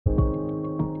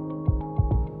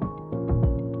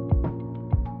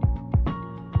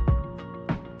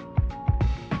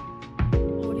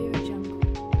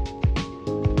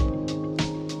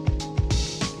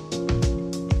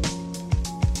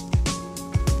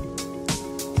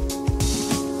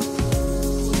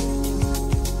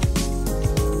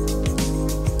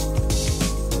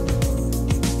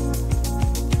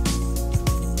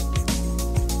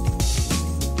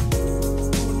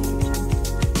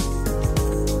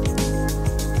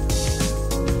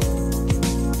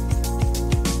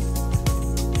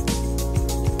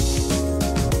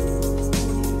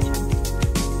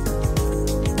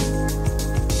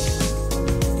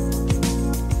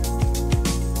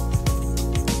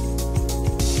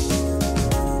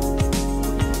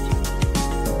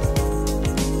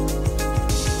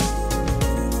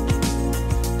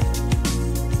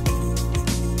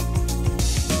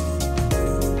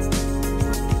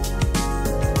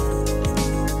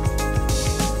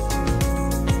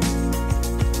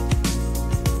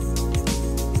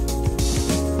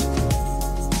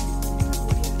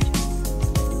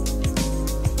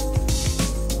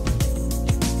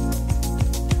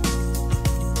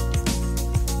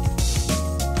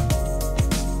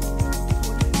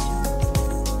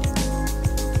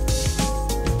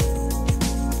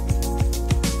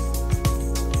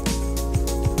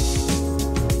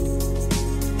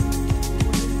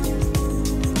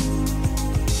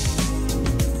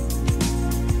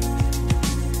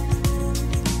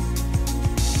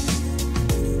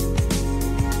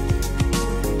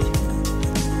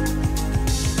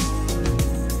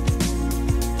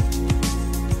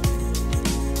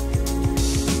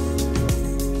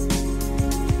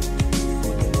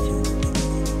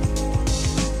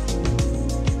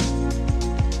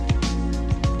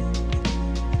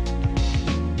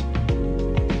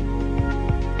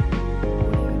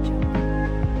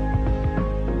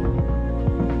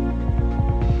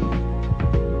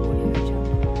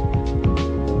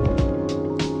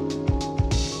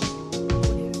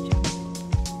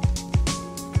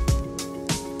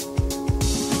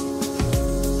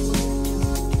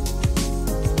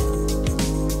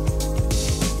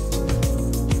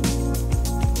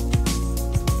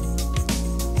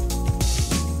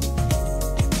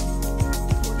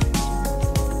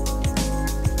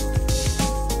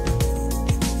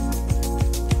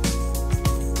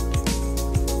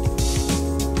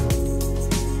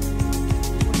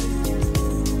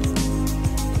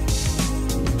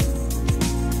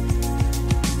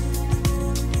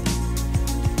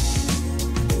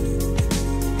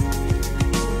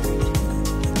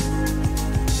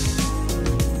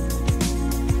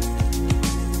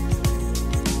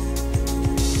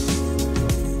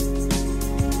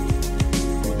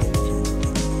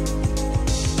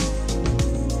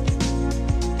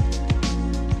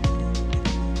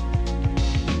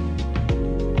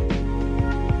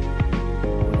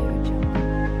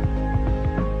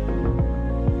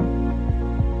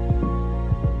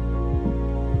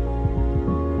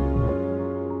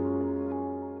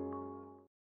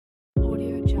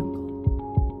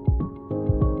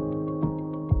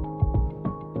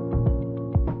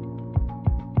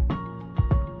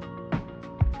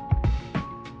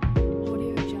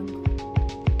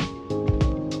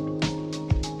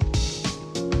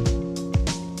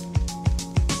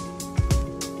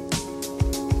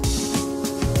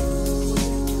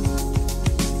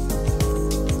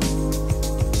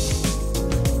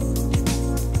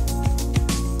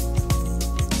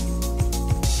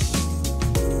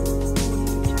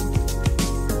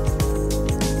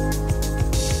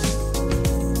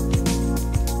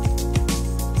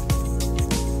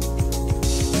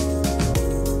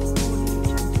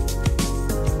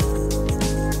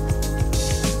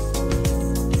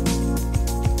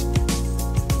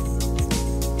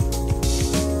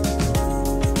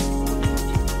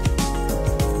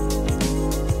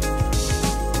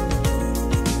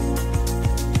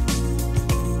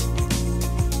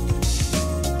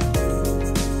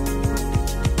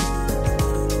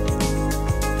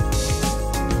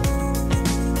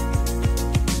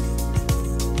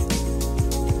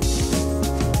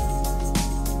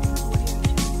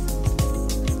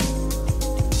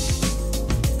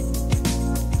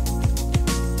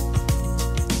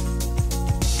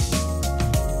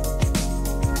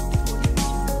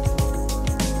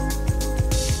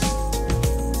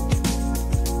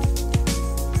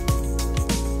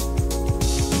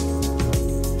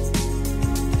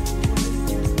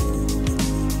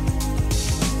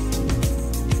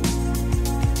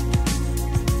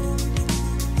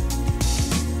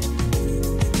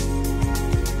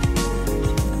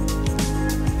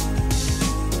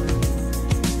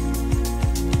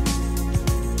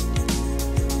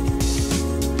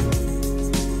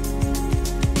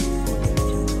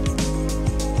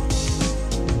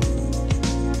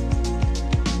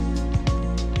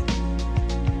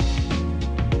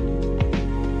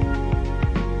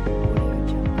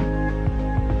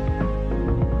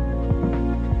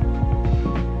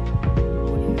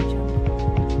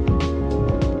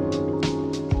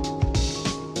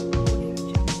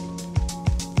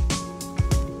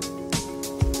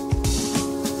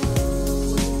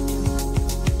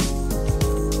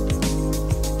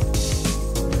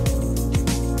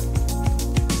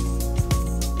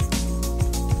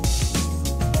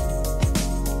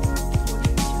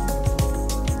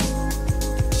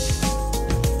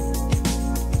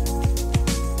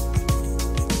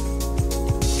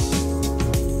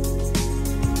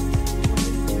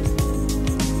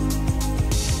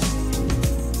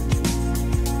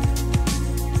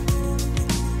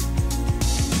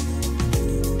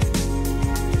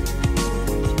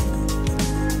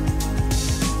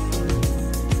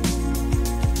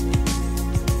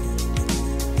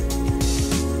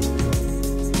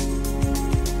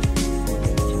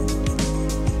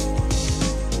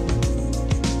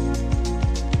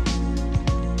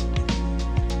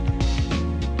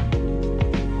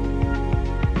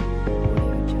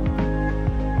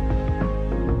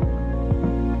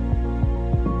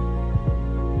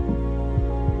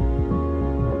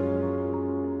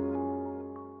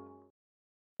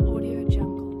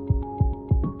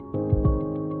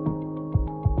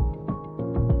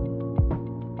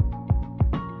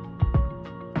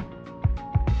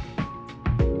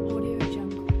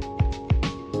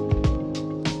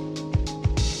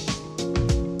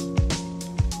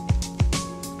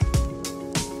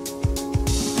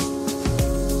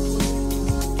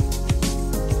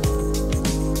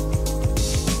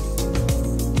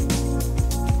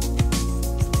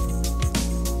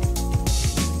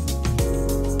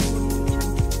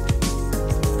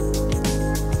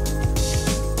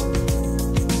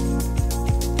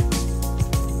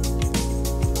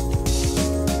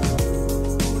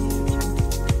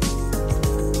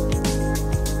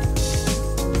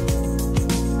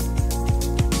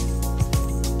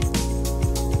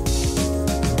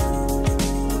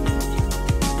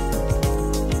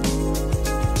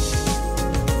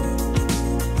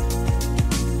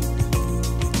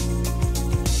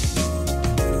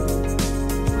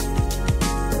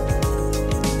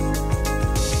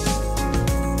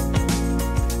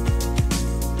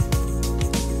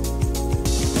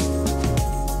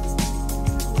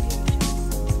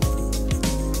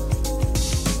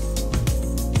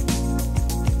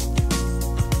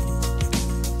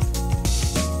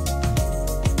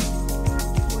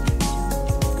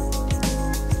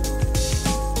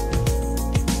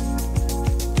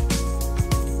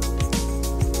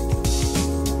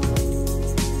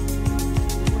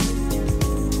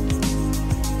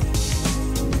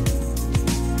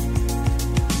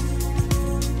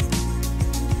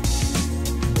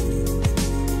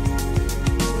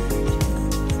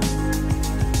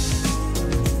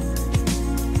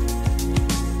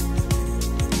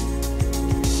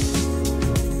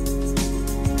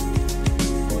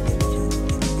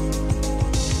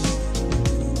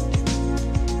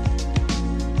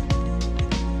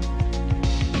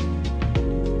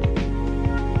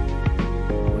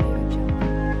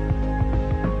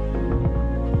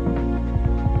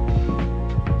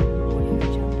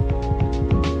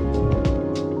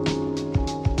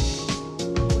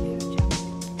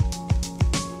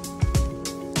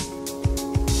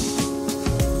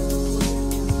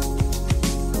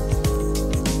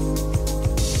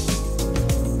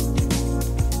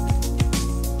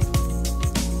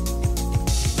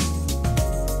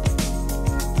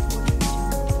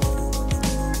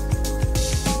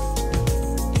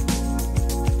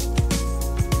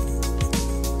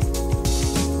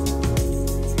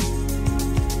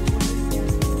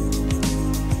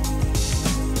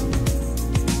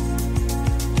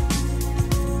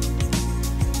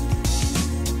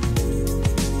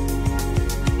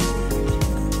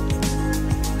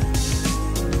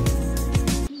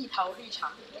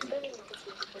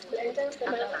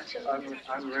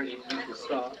I'm ready to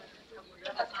start.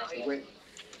 Wait.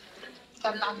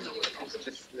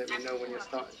 Just let me know when you're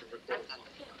starting to record.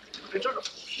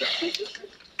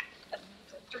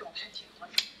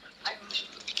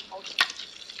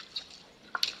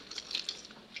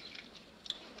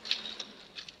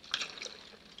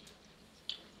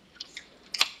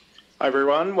 Hi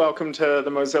everyone, welcome to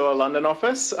the Mozilla London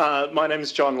office. My name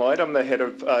is John Lloyd, I'm the head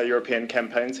of European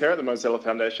campaigns here at the Mozilla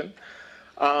Foundation.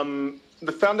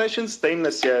 The Foundation's theme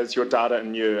this year is Your Data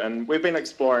and You, and we've been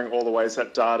exploring all the ways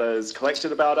that data is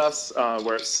collected about us,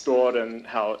 where it's stored and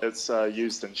how it's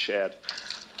used and shared.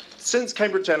 Since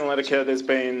Cambridge Analytica, there's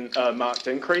been a marked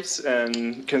increase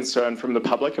in concern from the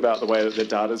public about the way that the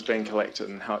data is being collected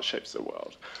and how it shapes the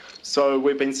world. So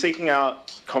we've been seeking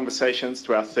out conversations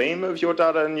to our theme of Your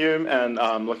Data and You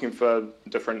and looking for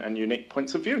different and unique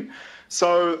points of view.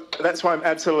 So that's why I'm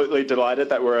absolutely delighted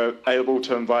that we're able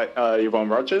to invite Yvonne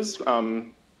Rogers.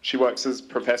 She works as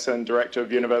Professor and Director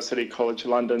of University College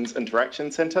London's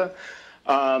Interaction Centre.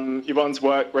 Yvonne's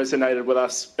work resonated with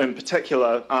us in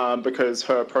particular because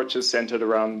her approach is centred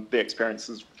around the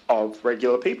experiences of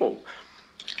regular people.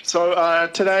 So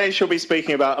today she'll be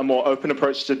speaking about a more open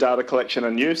approach to data collection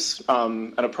and use,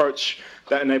 an approach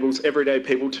that enables everyday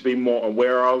people to be more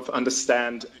aware of,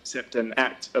 understand, accept and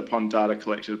act upon data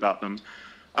collected about them.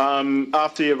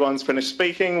 After Yvonne's finished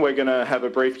speaking, we're going to have a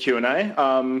brief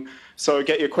Q&A. So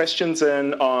get your questions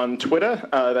in on Twitter,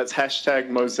 that's hashtag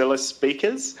Mozilla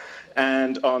Speakers,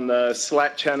 and on the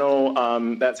Slack channel,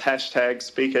 that's hashtag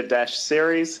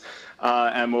speaker-series.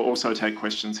 And we'll also take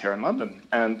questions here in London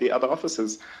and the other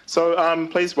offices. So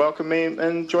please welcome me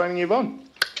in joining Yvonne.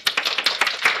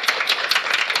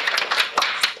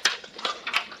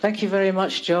 Thank you very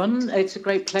much, John. It's a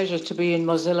great pleasure to be in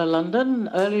Mozilla London.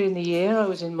 Earlier in the year, I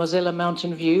was in Mozilla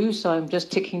Mountain View, so I'm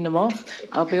just ticking them off.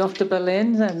 I'll be off to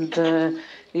Berlin and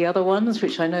the other ones,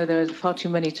 which I know there are far too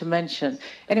many to mention.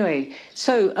 Anyway,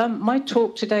 so my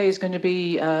talk today is going to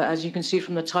be, as you can see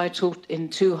from the title, in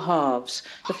two halves.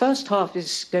 The first half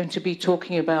is going to be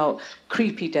talking about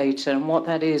creepy data and what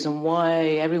that is and why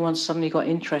everyone suddenly got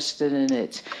interested in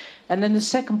it. And then the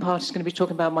second part is going to be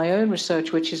talking about my own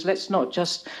research, which is let's not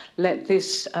just let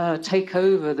this take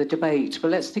over the debate,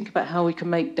 but let's think about how we can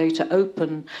make data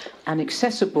open and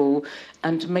accessible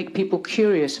and to make people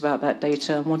curious about that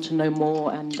data and want to know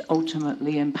more and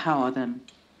ultimately empower them.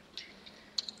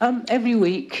 Every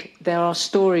week, there are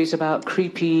stories about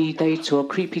creepy data or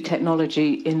creepy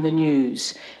technology in the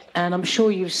news. And I'm sure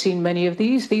you've seen many of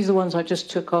these. These are the ones I just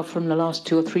took off from the last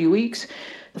 2 or 3 weeks.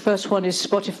 The first one is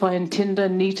Spotify and Tinder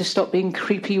need to stop being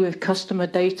creepy with customer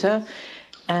data.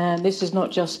 And this is not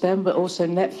just them, but also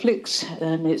Netflix.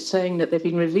 And it's saying that they've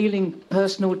been revealing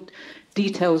personal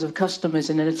details of customers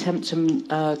in an attempt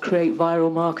to create viral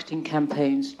marketing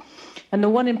campaigns. And the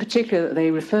one in particular that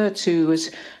they referred to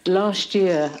was last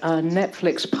year,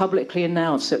 Netflix publicly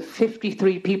announced that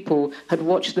 53 people had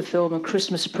watched the film A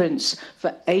Christmas Prince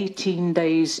for 18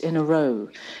 days in a row.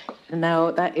 Now,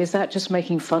 is that just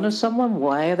making fun of someone?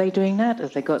 Why are they doing that?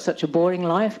 Have they got such a boring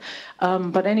life?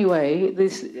 But anyway,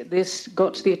 this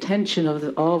got to the attention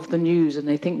of the news, and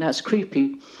they think that's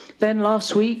creepy. Then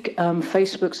last week,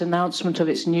 Facebook's announcement of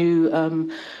its new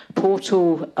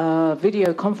portal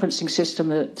video conferencing system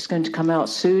that's going to come out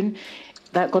soon,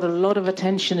 that got a lot of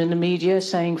attention in the media,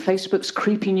 saying Facebook's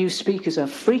creepy new speakers are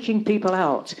freaking people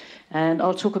out. And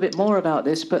I'll talk a bit more about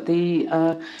this, but the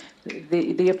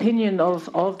opinion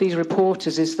of these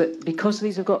reporters is that because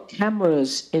these have got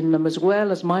cameras in them as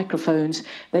well as microphones,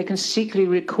 they can secretly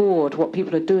record what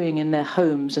people are doing in their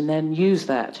homes and then use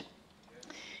that.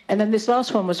 And then this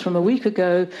last one was from a week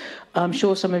ago. I'm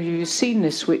sure some of you have seen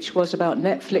this, which was about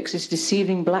Netflix is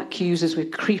deceiving black users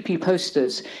with creepy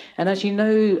posters. And as you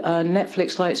know,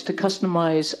 Netflix likes to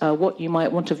customize what you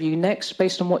might want to view next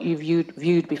based on what you've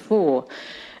viewed before.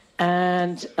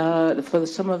 And for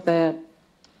some of their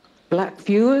black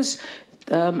viewers,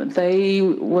 they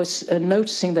was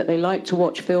noticing that they like to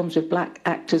watch films with black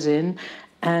actors in,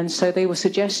 and so they were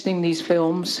suggesting these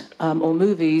films or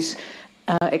movies,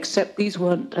 except these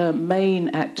weren't main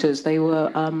actors. They were,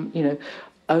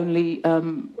 only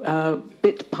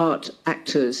bit part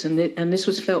actors, and this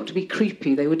was felt to be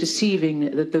creepy. They were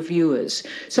deceiving the viewers.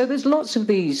 So there's lots of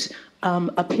these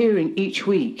appearing each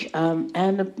week, and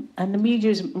the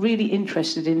media is really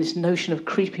interested in this notion of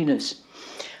creepiness.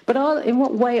 But in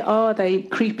what way are they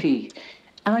creepy?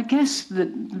 And I guess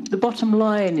the bottom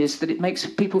line is that it makes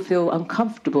people feel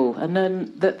uncomfortable, and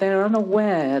then that they're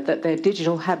unaware that their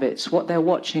digital habits, what they're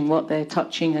watching, what they're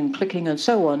touching and clicking and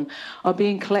so on, are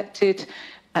being collected,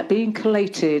 being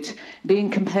collated,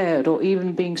 being compared, or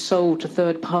even being sold to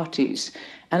third parties.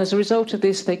 And as a result of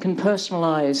this, they can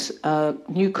personalize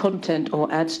new content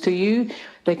or ads to you.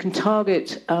 They can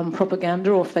target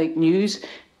propaganda or fake news.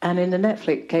 And in the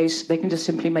Netflix case, they can just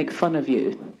simply make fun of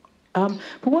you. But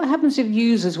what happens if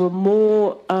users were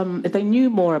more, if they knew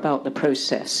more about the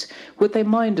process? Would they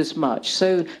mind as much?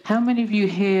 So how many of you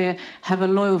here have a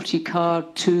loyalty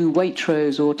card to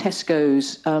Waitrose or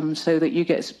Tesco's so that you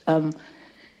get,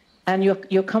 and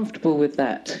you're comfortable with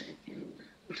that?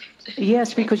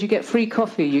 Yes, because you get free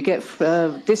coffee, you get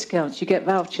discounts, you get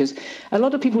vouchers. A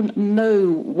lot of people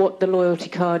know what the loyalty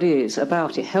card is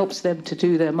about. It helps them to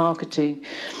do their marketing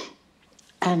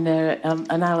and their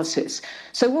analysis.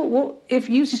 So what if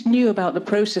users knew about the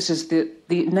processes that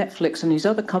the Netflix and these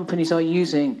other companies are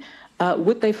using,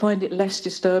 would they find it less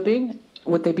disturbing?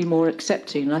 Would they be more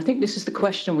accepting? And I think this is the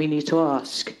question we need to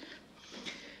ask.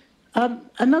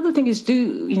 Another thing is,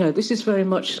 this is very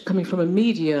much coming from a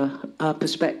media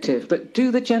perspective, but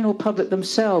do the general public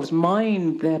themselves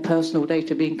mind their personal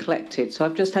data being collected? So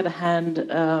I've just had a hand,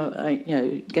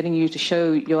 getting you to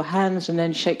show your hands and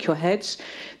then shake your heads.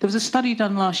 There was a study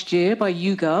done last year by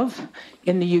YouGov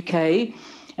in the UK,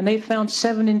 and they found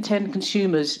 7 in 10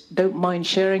 consumers don't mind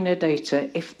sharing their data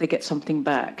if they get something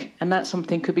back. And that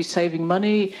something could be saving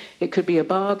money, it could be a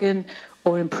bargain,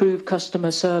 or improve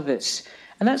customer service.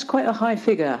 And that's quite a high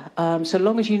figure, so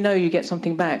long as you know you get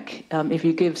something back if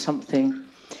you give something.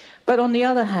 But on the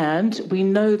other hand, we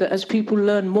know that as people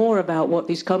learn more about what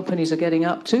these companies are getting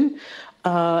up to,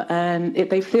 and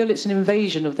if they feel it's an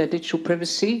invasion of their digital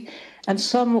privacy, and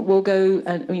some will go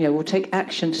and will take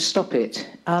action to stop it.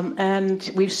 And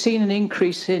we've seen an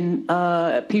increase in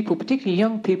people, particularly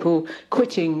young people,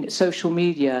 quitting social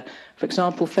media. For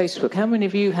example, Facebook. How many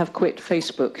of you have quit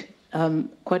Facebook?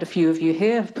 Quite a few of you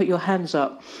here have put your hands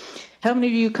up. How many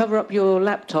of you cover up your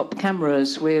laptop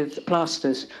cameras with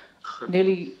plasters?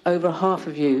 Nearly over half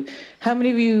of you. How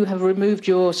many of you have removed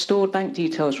your stored bank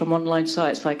details from online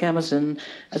sites like Amazon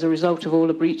as a result of all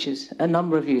the breaches? A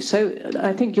number of you. So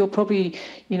I think you're probably,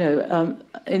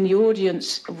 in the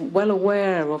audience, well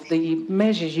aware of the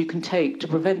measures you can take to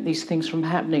prevent these things from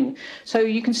happening. So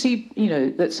you can see,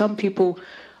 that some people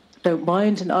don't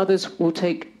mind and others will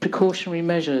take precautionary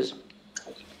measures.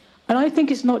 And I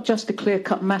think it's not just a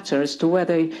clear-cut matter as to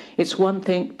whether it's one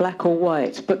thing, black or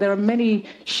white, but there are many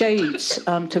shades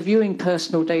to viewing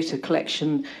personal data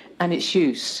collection and its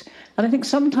use. And I think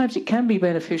sometimes it can be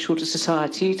beneficial to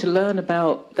society to learn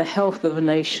about the health of a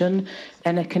nation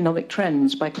and economic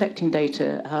trends by collecting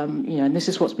data. And this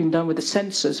is what's been done with the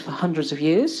census for hundreds of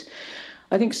years.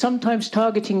 I think sometimes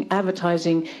targeting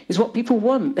advertising is what people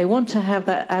want. They want to have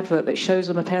that advert that shows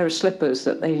them a pair of slippers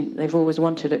that they've always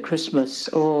wanted at Christmas,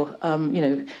 or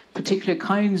particular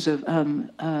kinds of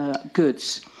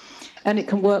goods, and it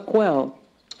can work well.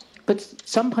 But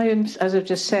sometimes, as I've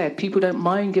just said, people don't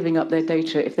mind giving up their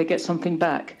data if they get something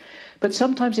back. But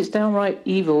sometimes it's downright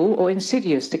evil or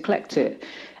insidious to collect it,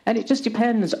 and it just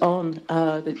depends on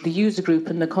the user group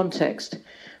and the context.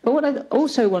 But what I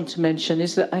also want to mention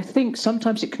is that I think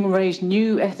sometimes it can raise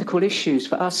new ethical issues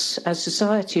for us as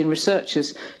society and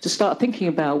researchers to start thinking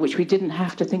about, which we didn't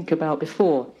have to think about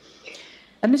before.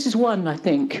 And this is one, I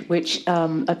think, which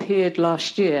appeared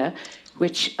last year,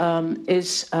 which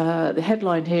is the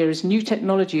headline here is "New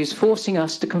Technology is Forcing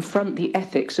Us to Confront the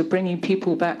Ethics of Bringing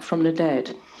People Back from the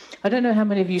Dead." I don't know how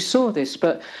many of you saw this,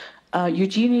 but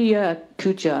Eugenia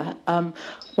Kuja,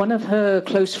 one of her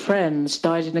close friends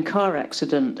died in a car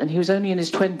accident, and he was only in his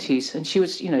 20s, and she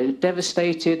was,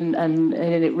 devastated, and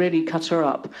it really cut her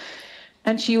up.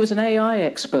 And she was an AI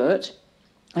expert,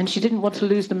 and she didn't want to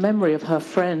lose the memory of her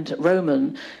friend,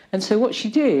 Roman. And so what she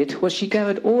did was she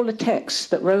gathered all the texts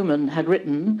that Roman had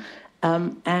written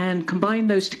and combined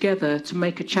those together to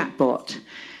make a chatbot.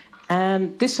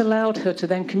 And this allowed her to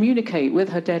then communicate with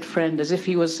her dead friend as if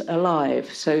he was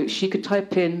alive. So she could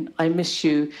type in, "I miss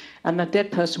you," and the dead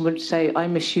person would say, "I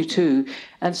miss you too."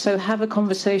 And so have a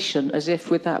conversation as if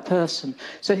with that person.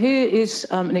 So here is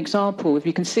an example, if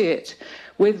you can see it,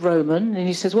 with Roman. And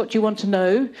he says, "What do you want to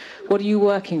know? What are you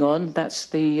working on?" That's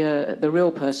the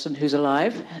real person who's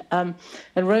alive. And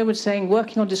Roman's saying,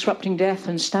 "Working on disrupting death,"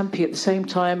 and Stampy at the same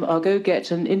time, "I'll go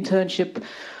get an internship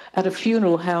at a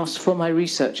funeral house for my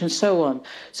research," and so on.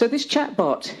 So this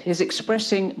chatbot is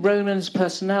expressing Roman's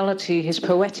personality, his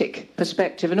poetic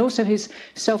perspective, and also his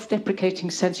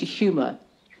self-deprecating sense of humour.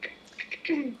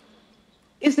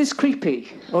 Is this creepy,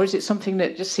 or is it something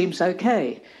that just seems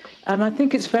okay? And I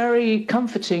think it's very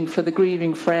comforting for the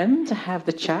grieving friend to have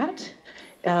the chat.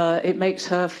 It makes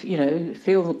her,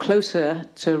 feel closer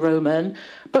to Roman.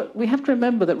 But we have to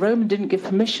remember that Roman didn't give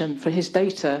permission for his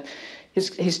data,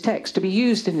 his text, to be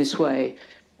used in this way.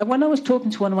 when I was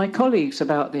talking to one of my colleagues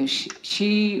about this,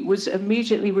 she was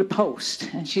immediately repulsed,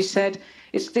 and she said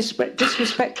it's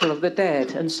disrespectful of the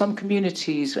dead and some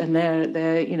communities and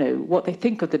their what they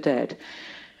think of the dead.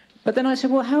 But then I said,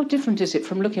 well, how different is it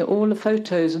from looking at all the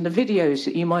photos and the videos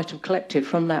that you might have collected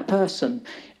from that person?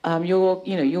 You're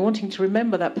wanting to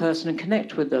remember that person and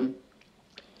connect with them.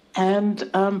 And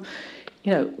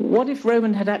what if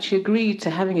Roman had actually agreed to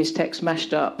having his text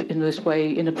mashed up in this way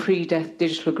in a pre-death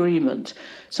digital agreement?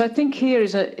 So I think here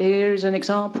is an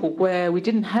example where we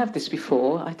didn't have this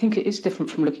before. I think it is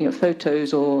different from looking at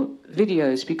photos or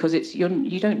videos because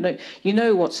you don't know, you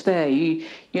know what's there.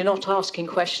 You're not asking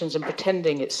questions and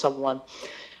pretending it's someone.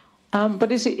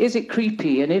 But is it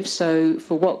creepy? And if so,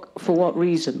 for what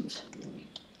reasons?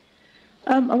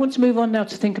 I want to move on now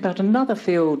to think about another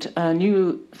field, a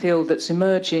new field that's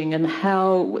emerging and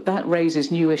how that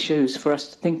raises new issues for us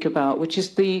to think about, which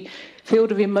is the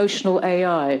field of emotional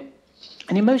AI.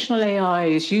 And emotional AI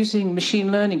is using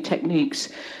machine learning techniques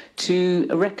to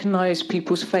recognize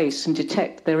people's face and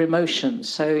detect their emotions.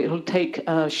 So it'll take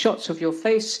shots of your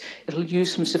face, it'll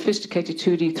use some sophisticated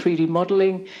 2D, 3D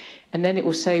modeling, and then it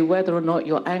will say whether or not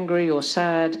you're angry or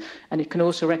sad, and it can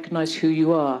also recognize who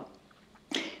you are.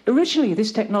 Originally,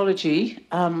 this technology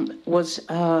was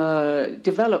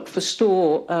developed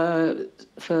for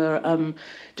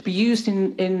to be used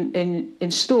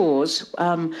in stores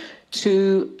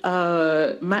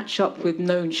to match up with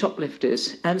known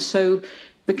shoplifters, and so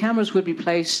the cameras would be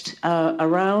placed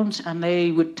around, and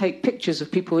they would take pictures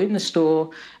of people in the store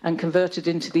and convert it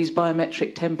into these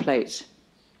biometric templates.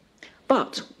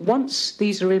 But once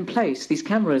these are in place, these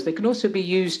cameras, they can also be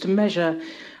used to measure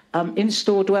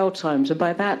in-store dwell times, and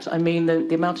by that I mean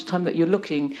the amount of time that you're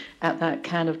looking at that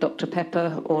can of Dr.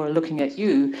 Pepper or looking at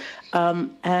you,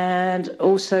 and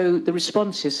also the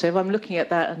responses. So if I'm looking at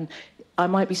that and I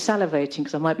might be salivating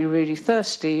because I might be really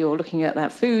thirsty, or looking at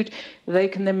that food, they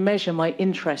can then measure my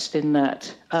interest in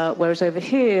that. Whereas over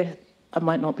here, I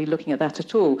might not be looking at that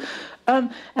at all.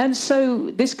 And so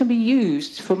this can be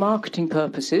used for marketing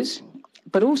purposes.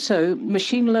 But also,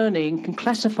 machine learning can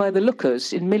classify the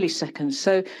lookers in milliseconds.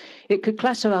 So it could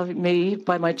classify me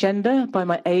by my gender, by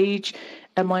my age,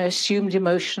 and my assumed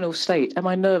emotional state. Am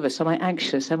I nervous? Am I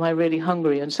anxious? Am I really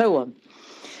hungry? And so on.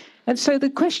 And so the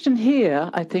question here,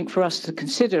 I think, for us to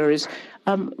consider is,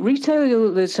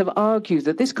 retailers have argued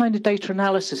that this kind of data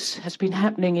analysis has been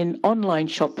happening in online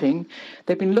shopping.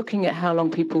 They've been looking at how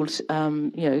long people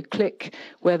click,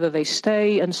 whether they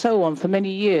stay, and so on for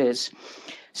many years.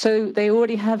 So they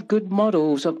already have good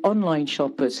models of online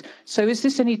shoppers. So is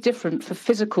this any different for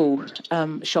physical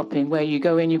shopping, where you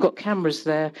go in, you've got cameras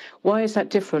there? Why is that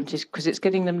different? It's because it's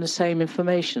getting them the same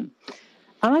information.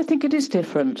 And I think it is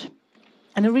different.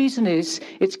 And the reason is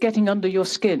it's getting under your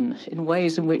skin in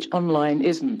ways in which online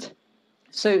isn't.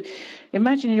 So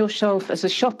imagine yourself as a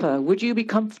shopper. Would you be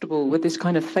comfortable with this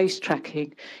kind of face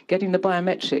tracking, getting the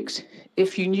biometrics,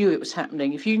 if you knew it was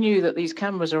happening, if you knew that these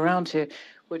cameras around here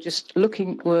were just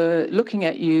looking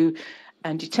at you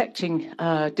and detecting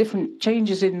different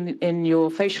changes in your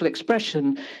facial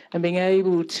expression and being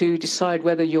able to decide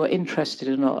whether you're interested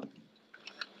or not?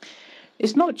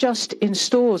 It's not just in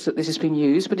stores that this is being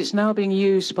used, but it's now being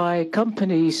used by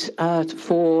companies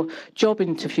for job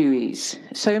interviewees.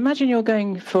 So imagine you're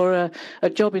going for a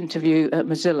job interview at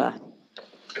Mozilla.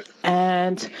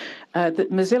 And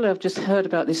Mozilla have just heard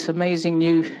about this amazing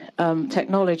new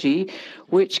technology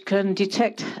which can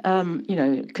detect,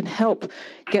 can help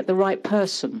get the right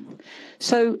person.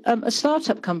 So a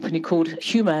startup company called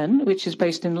Human, which is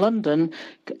based in London,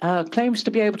 claims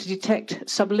to be able to detect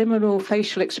subliminal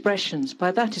facial expressions.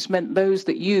 By that is meant those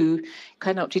that you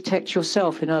cannot detect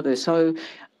yourself in others. So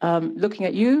looking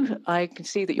at you, I can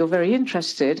see that you're very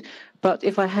interested, but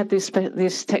if I had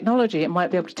this technology, it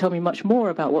might be able to tell me much more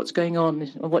about what's going on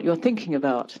and what you're thinking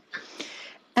about.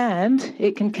 And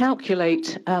it can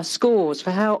calculate scores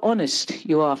for how honest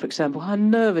you are, for example, how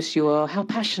nervous you are, how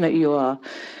passionate you are,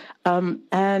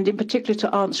 and in particular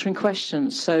to answering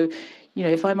questions. So,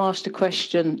 if I'm asked a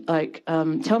question like,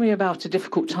 tell me about a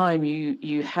difficult time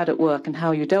you had at work and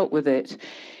how you dealt with it,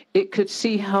 it could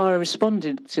see how I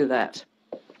responded to that.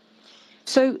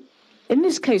 So in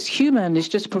this case, Human is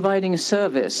just providing a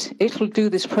service. It'll do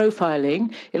this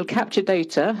profiling. It'll capture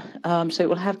data. So it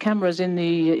will have cameras in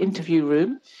the interview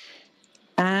room.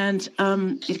 And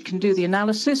it can do the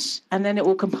analysis, and then it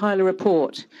will compile a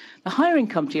report. The hiring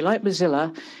company, like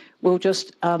Mozilla, will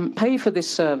just pay for this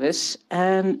service,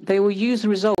 and they will use the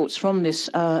results from this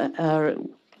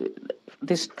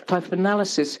this type of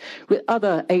analysis with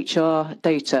other HR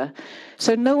data.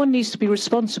 So no one needs to be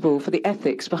responsible for the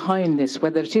ethics behind this,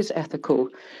 whether it is ethical.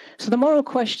 So the moral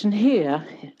question here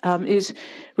is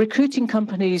recruiting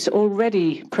companies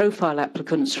already profile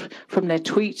applicants from their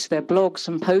tweets, their blogs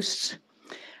and posts.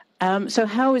 So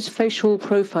how is facial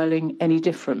profiling any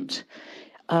different?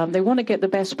 They want to get the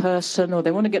best person, or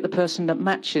they want to get the person that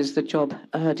matches the job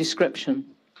description.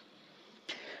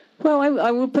 Well, I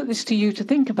will put this to you to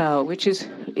think about, which is,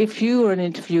 if you were an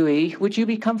interviewee, would you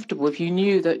be comfortable if you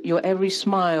knew that your every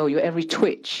smile, your every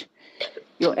twitch,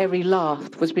 your every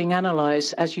laugh was being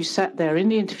analysed as you sat there in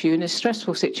the interview in a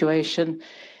stressful situation?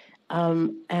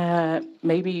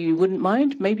 Maybe you wouldn't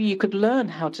mind. Maybe you could learn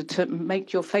how to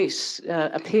make your face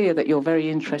appear that you're very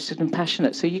interested and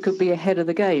passionate, so you could be ahead of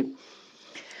the game.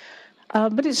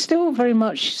 But it's still very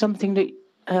much something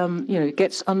that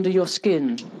gets under your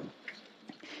skin.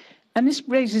 And this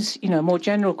raises, a more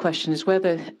general question, is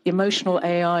whether emotional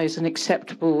AI is an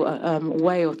acceptable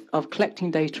way of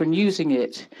collecting data and using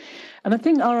it. And I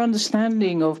think our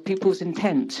understanding of people's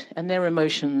intent and their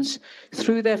emotions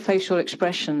through their facial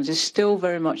expressions is still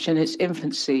very much in its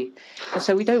infancy. And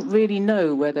so we don't really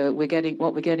know whether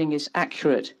what we're getting is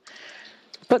accurate.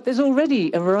 But there's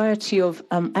already a variety of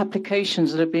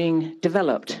applications that are being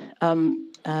developed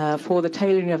for the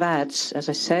tailoring of ads, as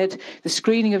I said, the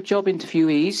screening of job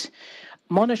interviewees,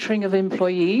 monitoring of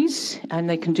employees, and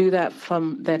they can do that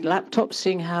from their laptop,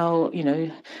 seeing how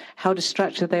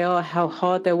distracted they are, how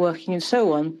hard they're working, and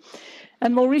so on.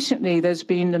 And more recently, there's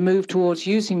been a move towards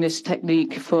using this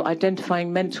technique for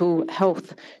identifying mental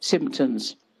health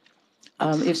symptoms.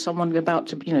 If someone's about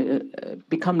to,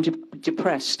 become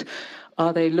depressed,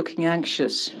 are they looking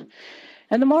anxious?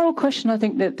 And the moral question I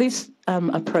think that this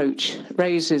approach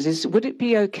raises is, would it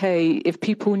be okay if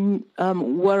people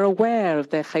were aware of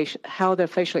how their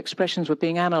facial expressions were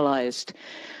being analysed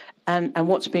and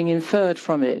what's being inferred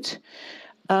from it?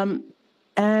 I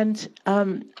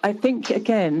think,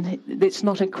 again, it's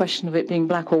not a question of it being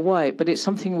black or white, but it's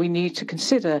something we need to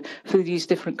consider for these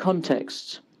different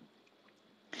contexts.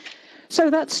 So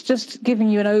that's just giving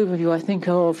you an overview, I think,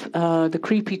 of the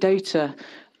creepy data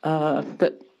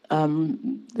that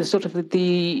the sort of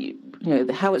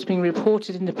how it's being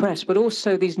reported in the press, but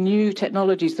also these new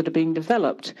technologies that are being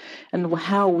developed and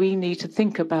how we need to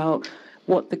think about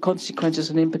what the consequences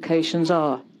and implications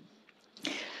are.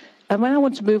 And when I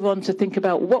want to move on to think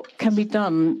about what can be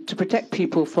done to protect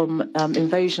people from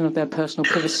invasion of their personal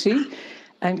privacy,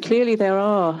 and clearly there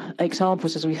are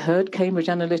examples, as we heard, Cambridge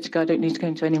Analytica, I don't need to go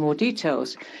into any more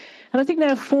details. And I think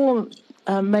there are four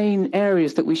main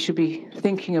areas that we should be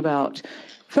thinking about.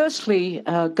 Firstly,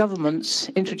 governments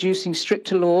introducing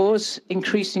stricter laws,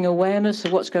 increasing awareness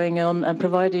of what's going on, and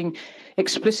providing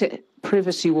explicit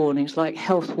privacy warnings, like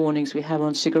health warnings we have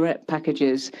on cigarette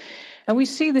packages. And we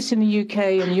see this in the UK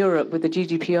and Europe with the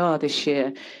GDPR this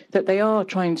year, that they are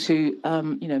trying to,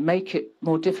 make it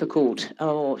more difficult,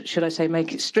 or should I say,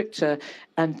 make it stricter,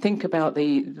 and think about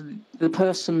the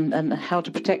person and how to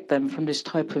protect them from this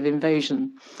type of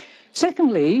invasion.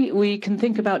 Secondly, we can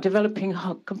think about developing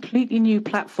completely new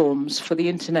platforms for the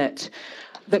internet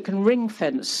that can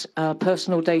ring-fence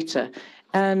personal data.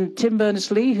 And Tim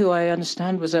Berners-Lee, who I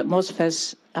understand was at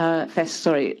MozFest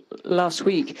last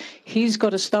week, he's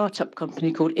got a startup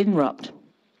company called Inrupt.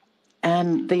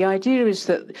 And the idea is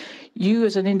that you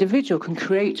as an individual can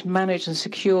create, manage and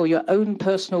secure your own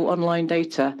personal online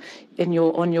data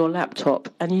on your laptop,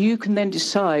 and you can then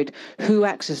decide who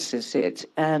accesses it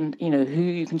and who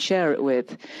you can share it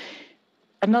with.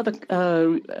 Another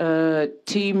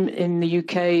team in the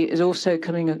UK is also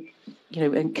coming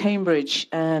in Cambridge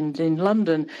and in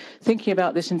London, thinking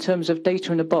about this in terms of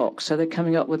data in a box. So they're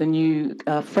coming up with a new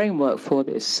framework for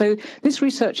this. So this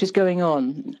research is going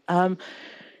on.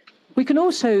 We can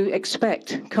also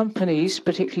expect companies,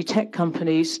 particularly tech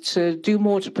companies, to do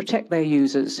more to protect their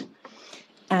users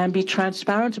and be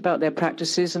transparent about their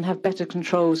practices and have better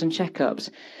controls and checkups.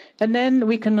 And then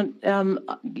we can,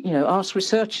 ask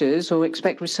researchers or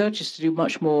expect researchers to do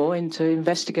much more into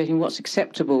investigating what's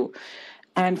acceptable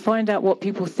and find out what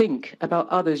people think about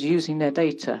others using their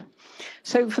data.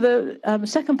 So for the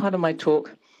second part of my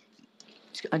talk,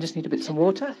 I just need a bit some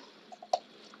water.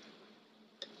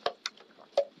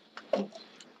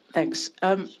 Thanks.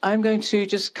 I'm going to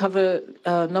just cover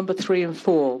number 3 and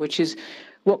 4, which is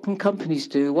what can companies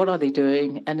do, what are they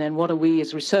doing, and then what are we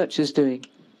as researchers doing?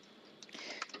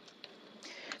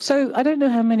 So I don't know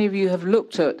how many of you have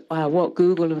looked at what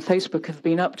Google and Facebook have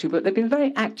been up to, but they've been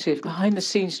very active behind the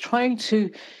scenes trying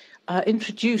to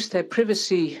introduce their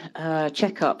privacy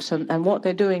checkups and what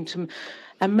they're doing to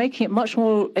and making it much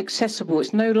more accessible.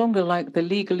 It's no longer like the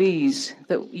legalese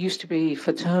that used to be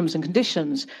for terms and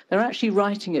conditions. They're actually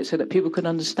writing it so that people can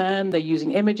understand. They're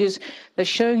using images. They're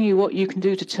showing you what you can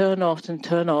do to turn off and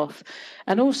turn off,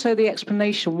 and also the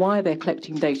explanation why they're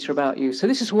collecting data about you. So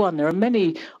this is one. There are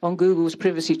many on Google's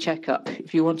privacy checkup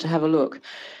if you want to have a look.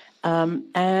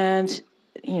 And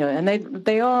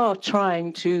they are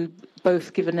trying to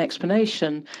both give an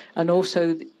explanation and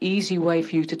also the easy way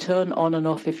for you to turn on and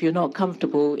off if you're not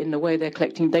comfortable in the way they're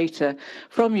collecting data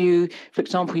from you, for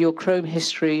example, your Chrome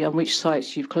history and which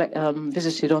sites you've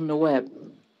visited on the web.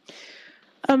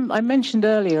 I mentioned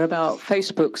earlier about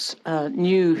Facebook's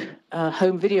new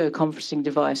home video conferencing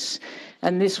device,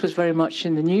 and this was very much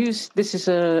in the news. This is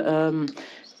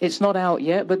it's not out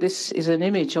yet, but this is an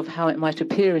image of how it might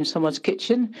appear in someone's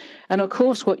kitchen. And of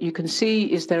course, what you can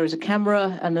see is there is a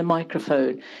camera and a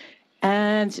microphone.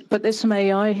 But there's some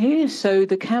AI here, so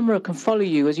the camera can follow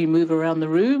you as you move around the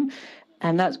room,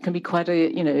 and that can be quite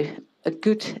a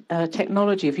good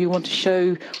technology if you want to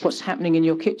show what's happening in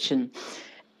your kitchen.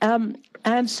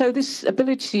 And so this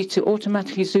ability to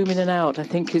automatically zoom in and out, I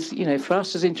think, is, for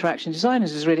us as interaction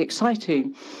designers, is really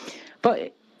exciting.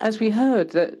 But as we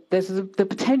heard, that there's the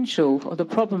potential or the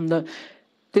problem that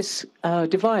this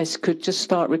device could just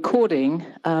start recording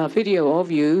video of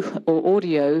you or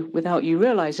audio without you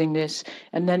realizing this,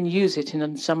 and then use it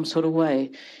in some sort of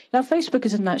way. Now, Facebook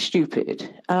isn't that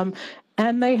stupid.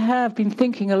 And they have been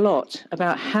thinking a lot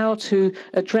about how to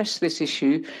address this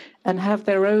issue and have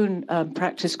their own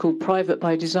practice called private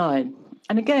by design.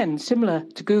 And again, similar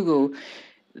to Google,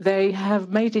 they have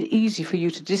made it easy for you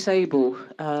to disable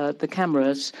the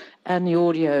cameras and the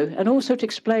audio, and also to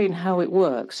explain how it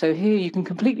works. So here you can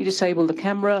completely disable the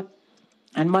camera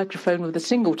and microphone with a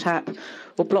single tap,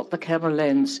 or block the camera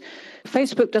lens.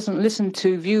 Facebook doesn't listen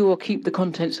to view or keep the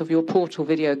contents of your portal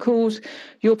video calls.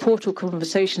 Your portal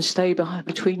conversations stay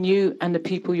between you and the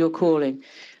people you're calling,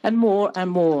 and more and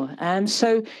more. And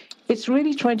so it's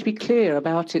really trying to be clear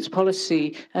about its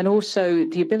policy, and also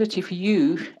the ability for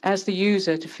you as the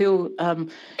user to feel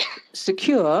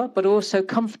secure, but also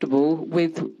comfortable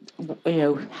with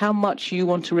how much you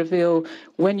want to reveal,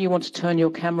 when you want to turn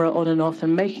your camera on and off,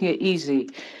 and making it easy.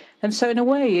 And so in a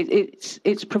way,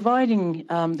 it's providing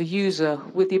the user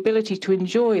with the ability to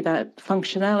enjoy that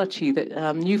functionality,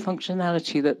 that new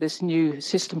functionality that this new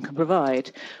system can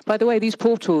provide. By the way, these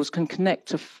portals can connect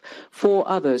to 4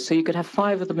 others, so you could have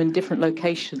 5 of them in different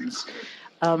locations.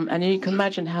 And you can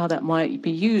imagine how that might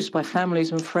be used by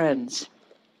families and friends.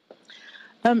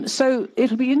 So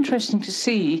it'll be interesting to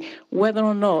see whether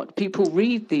or not people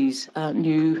read these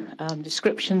new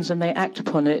descriptions and they act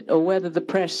upon it, or whether the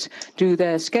press do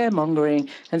their scaremongering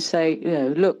and say,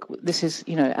 look, this is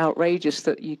outrageous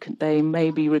that they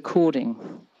may be recording.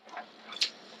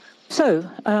 So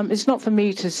it's not for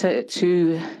me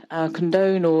to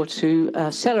condone or to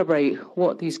celebrate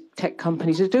what these tech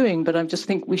companies are doing, but I just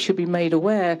think we should be made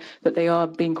aware that they are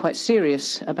being quite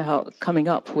serious about coming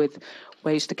up with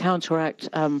ways to counteract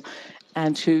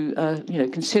and to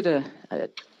consider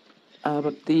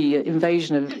the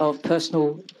invasion of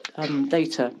personal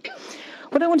data.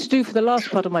 What I want to do for the last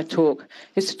part of my talk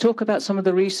is to talk about some of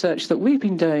the research that we've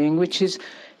been doing, which is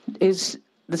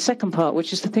the second part,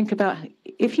 which is to think about,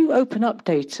 if you open up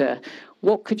data,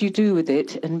 what could you do with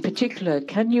it? In particular,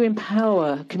 can you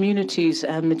empower communities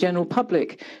and the general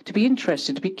public to be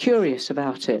interested, to be curious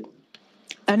about it?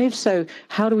 And if so,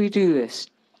 how do we do this?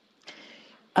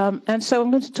 And so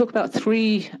I'm going to talk about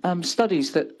 3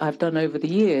 studies that I've done over the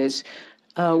years,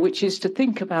 which is to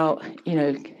think about,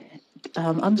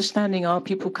 understanding, are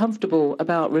people comfortable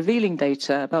about revealing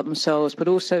data about themselves, but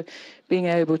also being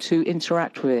able to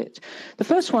interact with it. The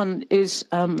first one is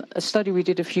a study we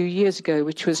did a few years ago,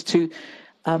 which was to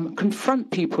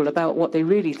confront people about what they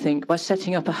really think by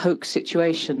setting up a hoax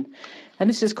situation. And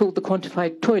this is called the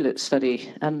Quantified Toilet Study,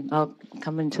 and I'll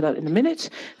come into that in a minute.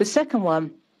 The second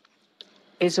one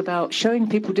is about showing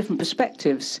people different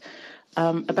perspectives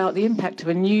about the impact of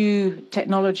a new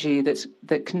technology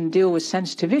that can deal with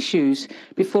sensitive issues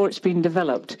before it's been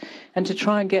developed, and to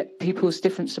try and get people's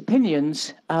different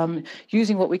opinions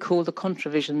using what we call the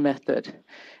contravision method.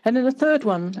 And then the third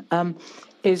one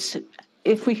is,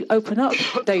 if we open up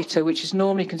data which is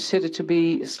normally considered to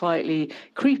be slightly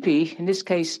creepy, in this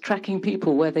case tracking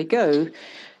people where they go,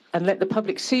 and let the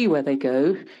public see where they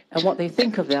go and what they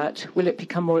think of that, will it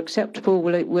become more acceptable?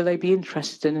 Will they be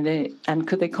interested in it? And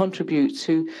could they contribute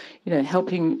to,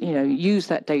 helping, use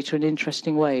that data in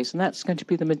interesting ways? And that's going to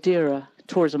be the Madeira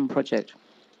Tourism Project.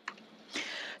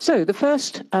 So the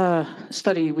first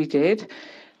study we did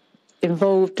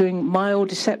involved doing mild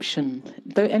deception.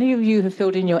 Though any of you who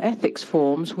filled in your ethics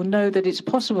forms will know that it's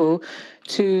possible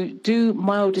to do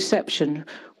mild deception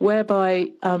whereby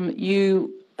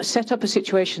you set up a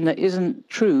situation that isn't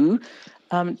true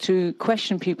to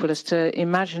question people as to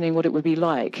imagining what it would be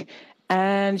like.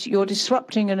 And you're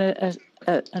disrupting an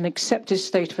accepted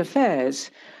state of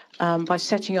affairs by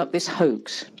setting up this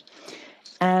hoax.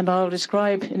 And I'll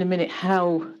describe in a minute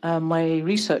how my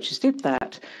researchers did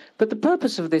that. But the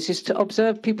purpose of this is to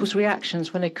observe people's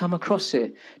reactions when they come across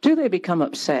it. Do they become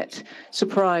upset,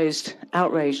 surprised,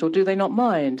 outraged, or do they not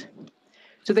mind?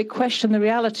 Do they question the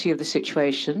reality of the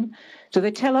situation? Do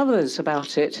they tell others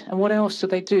about it? And what else do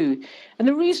they do? And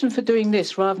the reason for doing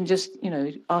this, rather than just,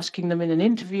 asking them in an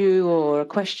interview or a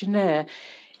questionnaire,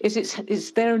 is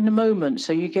it's there in the moment,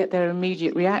 so you get their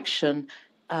immediate reaction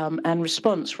and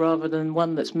response rather than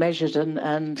one that's measured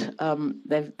and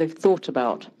they've thought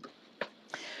about.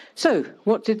 So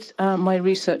what did my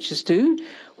researchers do?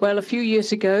 Well, a few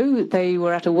years ago, they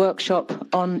were at a workshop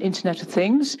on Internet of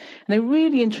Things, and they were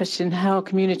really interested in how a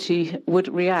community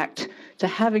would react to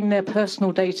having their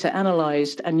personal data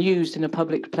analysed and used in a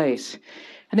public place.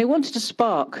 And they wanted to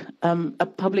spark a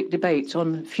public debate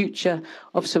on future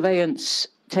of surveillance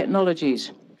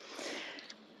technologies.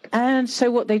 And so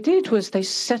what they did was they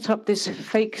set up this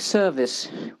fake service,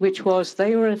 which was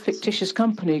they were a fictitious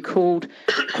company called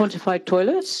Quantified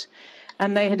Toilets,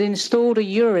 and they had installed a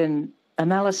urine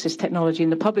analysis technology in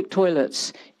the public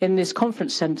toilets in this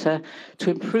conference center to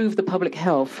improve the public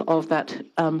health of that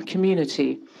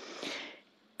community.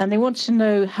 And they wanted to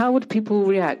know how would people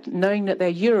react knowing that their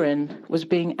urine was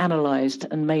being analyzed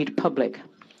and made public.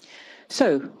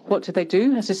 So what did they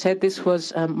do? As I said, this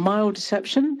was mild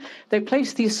deception. They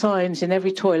placed these signs in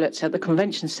every toilet at the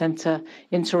convention center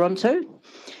in Toronto.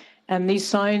 And these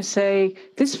signs say,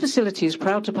 this facility is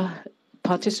proud to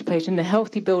participate in the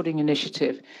Healthy Building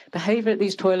Initiative. Behavior at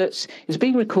these toilets is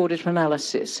being recorded for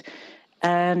analysis,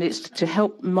 and it's to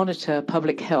help monitor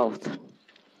public health.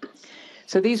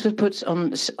 So these were put on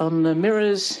the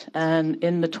mirrors and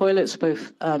in the toilets,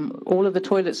 both all of the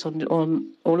toilets on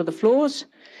all of the floors.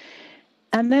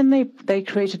 And then they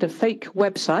created a fake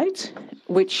website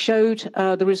which showed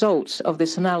the results of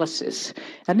this analysis.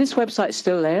 And this website's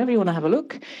still there if you want to have a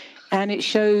look. And it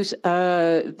shows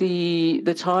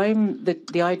the time,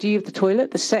 the ID of the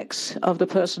toilet, the sex of the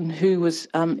person who was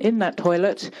in that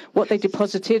toilet, what they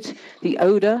deposited, the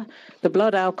odor, the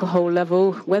blood alcohol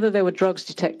level, whether there were drugs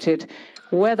detected,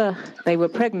 whether they were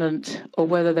pregnant, or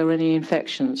whether there were any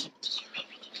infections.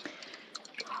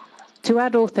 To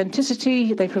add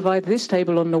authenticity, they provided this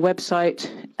table on the website,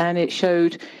 and it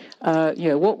showed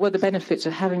what were the benefits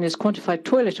of having this quantified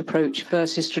toilet approach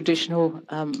versus traditional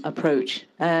approach.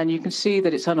 And you can see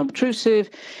that it's unobtrusive,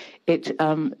 it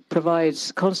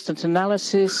provides constant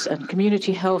analysis and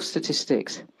community health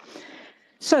statistics.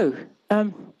 So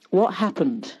what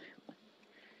happened?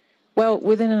 Well,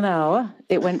 within an hour,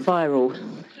 it went viral.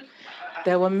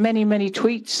 There were many, many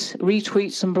tweets,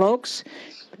 retweets, and blogs.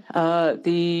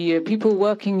 The people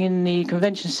working in the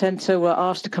convention center were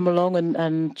asked to come along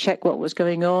and check what was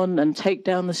going on and take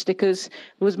down the stickers.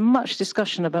 There was much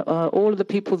discussion about all of the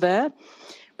people there,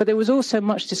 but there was also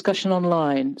much discussion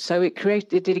online. So it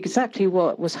did exactly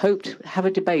what was hoped, have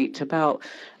a debate about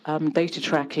data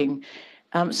tracking.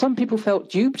 Some people felt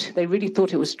duped. They really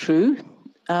thought it was true.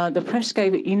 The press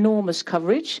gave it enormous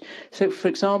coverage. So, for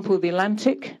example, The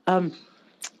Atlantic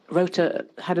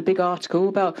had a big article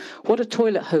about what a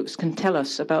toilet hoax can tell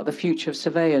us about the future of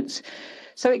surveillance.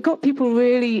 So it got people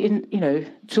really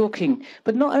talking.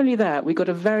 But not only that, we got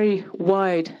a very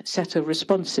wide set of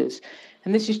responses.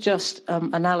 And this is just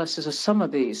analysis of some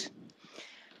of these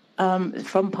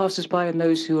from passers-by and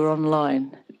those who were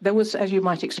online. There was, as you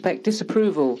might expect,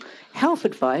 disapproval. Health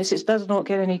advice, it does not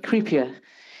get any creepier.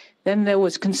 Then there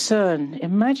was concern.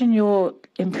 Imagine your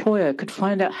employer could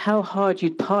find out how hard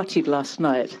you'd partied last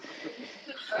night.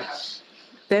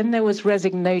 Then there was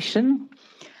resignation.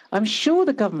 I'm sure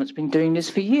the government's been doing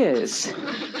this for years.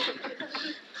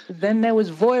 Then there was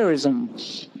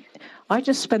voyeurism. I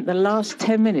just spent the last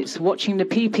 10 minutes watching the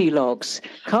PP logs.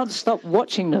 Can't stop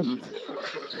watching them.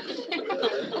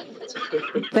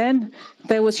 Then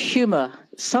there was humor.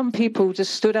 Some people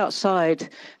just stood outside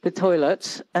the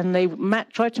toilets and they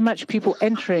tried to match people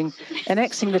entering and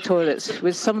exiting the toilets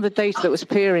with some of the data that was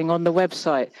appearing on the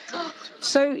website.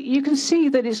 So you can see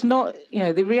that it's not,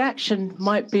 the reaction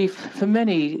might be for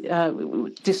many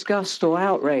disgust or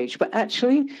outrage, but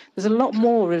actually there's a lot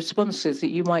more responses that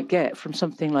you might get from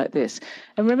something like this.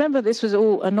 And remember, this was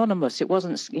all anonymous. It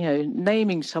wasn't,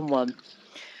 naming someone.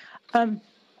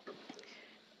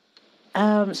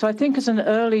 So I think as an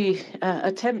early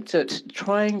attempt at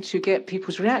trying to get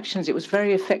people's reactions, it was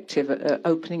very effective at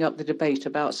opening up the debate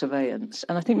about surveillance.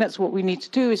 And I think that's what we need to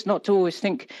do, is not to always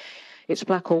think it's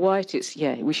black or white. It's,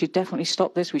 yeah, we should definitely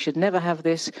stop this. We should never have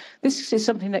this. This is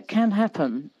something that can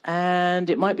happen. And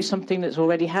it might be something that's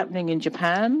already happening in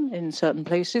Japan, in certain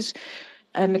places.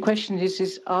 And the question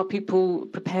is are people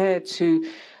prepared to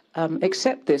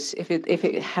accept this if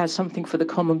it has something for the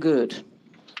common good?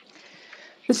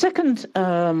 The second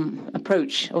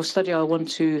approach or study I want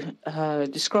to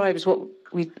describe is what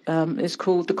is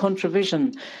called the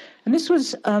contravision. And this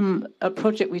was a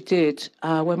project we did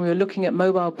when we were looking at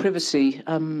mobile privacy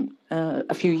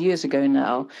a few years ago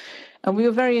now. And we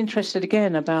were very interested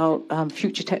again about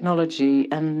future technology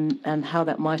and how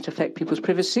that might affect people's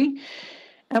privacy.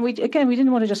 And we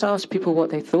didn't want to just ask people what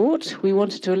they thought. We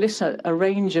wanted to elicit a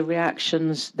range of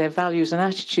reactions, their values and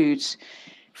attitudes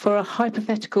for a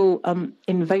hypothetical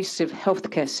invasive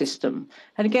healthcare system.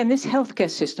 And again, this healthcare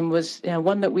system was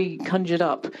one that we conjured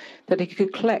up, that it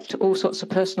could collect all sorts of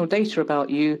personal data about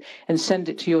you and send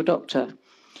it to your doctor.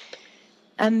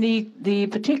 And the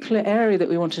particular area that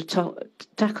we wanted to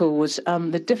tackle was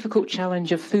the difficult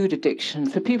challenge of food addiction.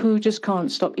 For people who just can't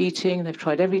stop eating, they've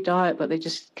tried every diet, but they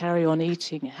just carry on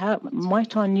eating. How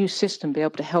might our new system be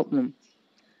able to help them?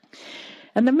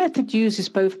 And the method uses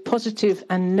both positive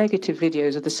and negative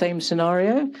videos of the same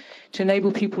scenario to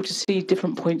enable people to see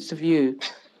different points of view.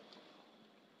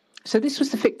 So this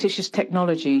was the fictitious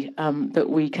technology that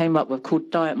we came up with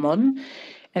called DietMon.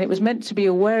 And it was meant to be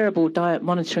a wearable diet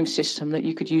monitoring system that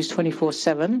you could use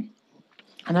 24/7.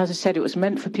 And as I said, it was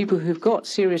meant for people who've got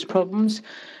serious problems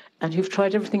and who've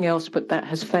tried everything else, but that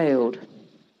has failed.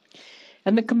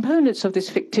 And the components of this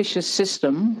fictitious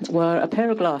system were a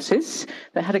pair of glasses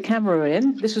that had a camera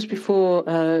in. This was before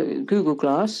Google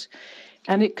Glass.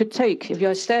 And it could take, if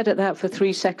I stared at that for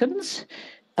 3 seconds,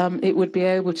 it would be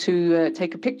able to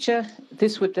take a picture.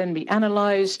 This would then be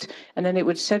analyzed, and then it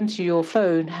would send to your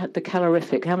phone the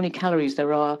calorific, how many calories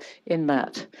there are in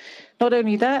that. Not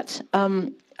only that,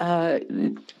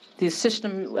 the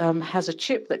system has a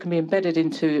chip that can be embedded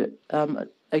into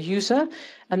a user,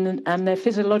 and their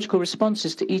physiological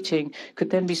responses to eating could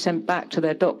then be sent back to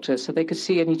their doctor, so they could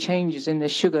see any changes in their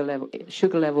sugar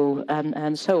level,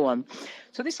 and so on.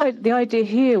 So the idea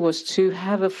here was to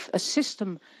have a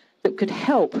system that could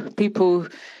help people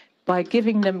by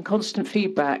giving them constant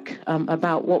feedback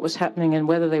about what was happening and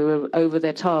whether they were over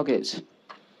their targets.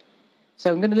 So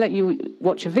I'm going to let you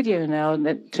watch a video now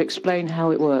to explain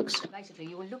how it works. Basically,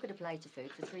 you will look at a plate of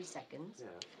food for 3 seconds,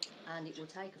 and it will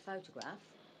take a photograph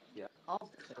of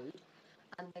the food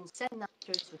and then send that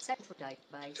through to a central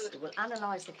database that will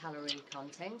analyse the calorie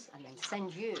content and then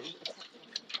send you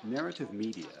a Narrative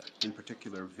media, in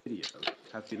particular video,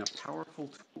 have been a powerful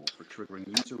tool for triggering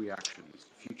user reactions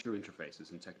to future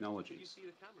interfaces and technologies.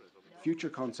 Future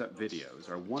concept videos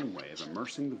are one way of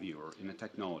immersing the viewer in a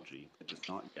technology that does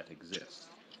not yet exist.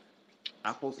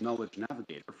 Apple's Knowledge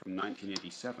Navigator from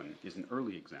 1987 is an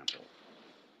early example.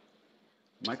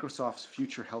 Microsoft's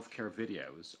future healthcare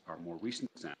videos are more recent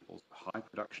examples of high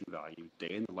production value,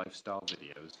 day-in-the-lifestyle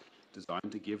videos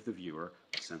designed to give the viewer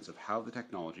a sense of how the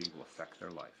technology will affect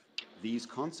their life. These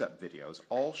concept videos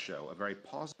all show a very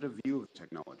positive view of the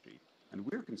technology, and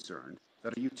we're concerned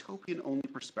that a utopian-only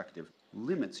perspective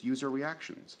limits user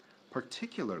reactions,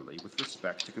 particularly with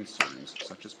respect to concerns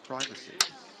such as privacy.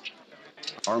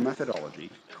 Our methodology,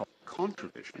 called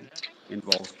contravision,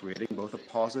 involves creating both a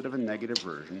positive and negative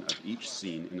version of each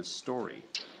scene in a story.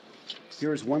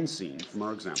 Here is one scene from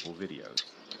our example videos.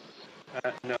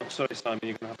 No, sorry, Simon,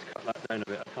 you're going to have to cut that down a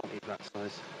bit. I can't eat that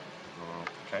size.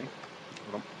 Okay,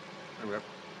 hold on. There we go.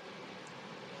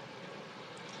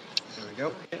 There we go.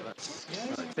 Okay, let's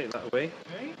take that away.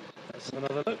 Let's have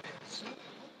another look.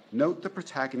 Note the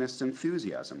protagonist's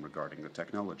enthusiasm regarding the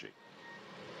technology.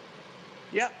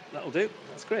 Yeah, that'll do.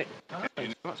 That's great. Back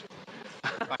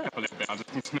up a little bit. I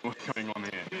just need to know what's going on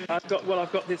here. I've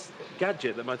got this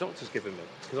gadget that my doctor's given me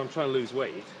because I'm trying to lose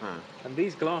weight, and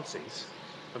these glasses,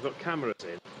 I've got cameras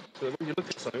in, so that when you look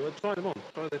at something, well, try them on.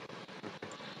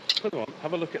 Put them on.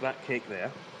 Have a look at that cake there.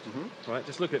 Right,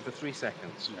 just look at it for 3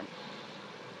 seconds.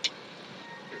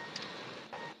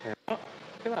 Look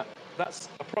at that. That's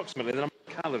approximately the number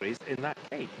of calories in that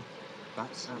cake.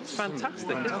 That's fantastic,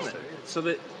 isn't it? So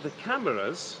the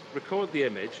cameras record the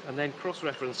image and then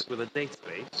cross-reference with a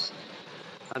database,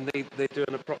 and they do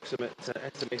an approximate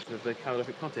estimation of the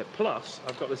calorific content. Plus,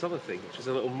 I've got this other thing, which is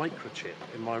a little microchip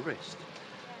in my wrist,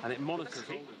 and it monitors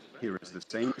all. Here is the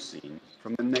same scene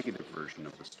from the negative version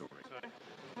of the story.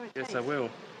 Yes, I will.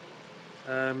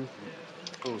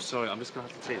 Oh, sorry, I'm just going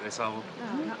to have to take this. I'll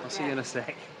see you in a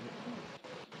sec.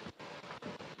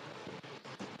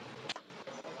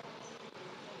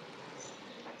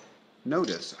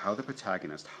 Notice how the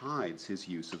protagonist hides his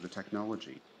use of the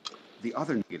technology. The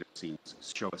other negative scenes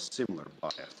show a similar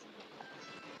bias.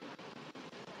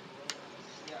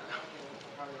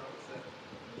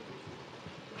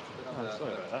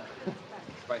 Sorry about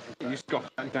that. You scoffed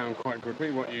that down quite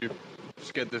quickly. What, you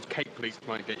scared the cake police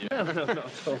might get you? No, not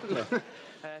at all. No.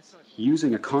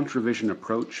 Using a contravision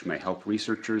approach may help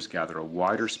researchers gather a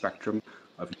wider spectrum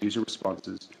of user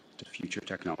responses to future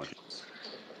technologies.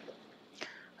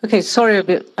 Okay, sorry a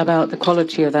bit about the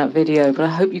quality of that video, but I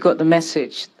hope you got the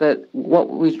message that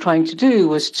what we were trying to do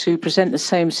was to present the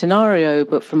same scenario,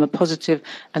 but from a positive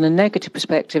and a negative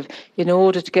perspective, in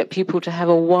order to get people to have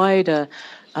a wider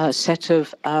set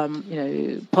of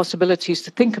possibilities to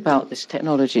think about this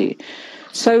technology.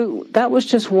 So that was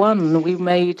just one. We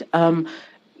made 6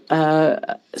 different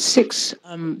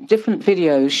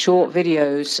videos, short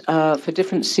videos for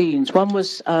different scenes. One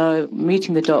was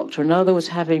meeting the doctor, another was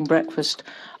having breakfast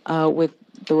with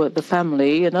the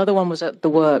family, another one was at the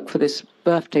work for this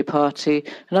birthday party,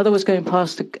 another was going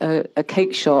past a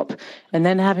cake shop, and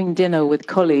then having dinner with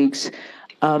colleagues,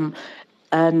 and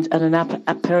an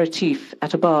aperitif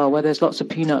at a bar where there's lots of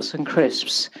peanuts and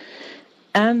crisps.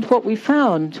 And what we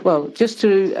found, well, just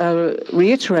to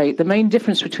reiterate, the main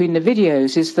difference between the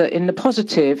videos is that in the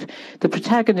positive, the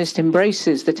protagonist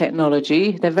embraces the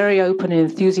technology. They're very open and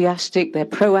enthusiastic. They're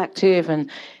proactive and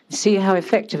see how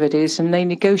effective it is. And they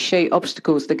negotiate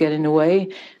obstacles that get in the way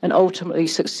and ultimately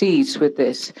succeeds with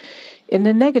this. In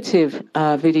the negative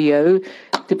video,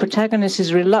 the protagonist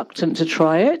is reluctant to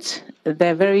try it.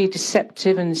 They're very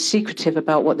deceptive and secretive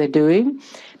about what they're doing.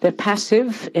 They're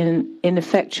passive and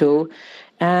ineffectual,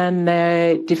 and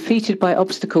they're defeated by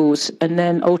obstacles and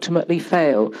then ultimately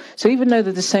fail. So even though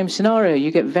they're the same scenario,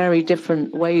 you get very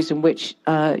different ways in which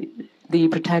the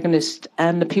protagonist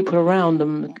and the people around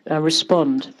them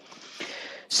respond.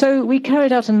 So we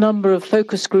carried out a number of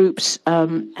focus groups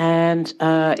and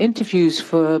interviews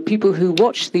for people who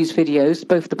watched these videos,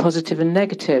 both the positive and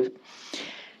negative.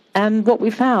 And what we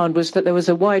found was that there was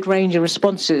a wide range of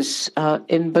responses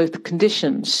in both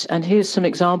conditions. And here's some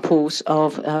examples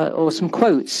of, or some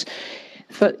quotes.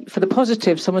 For the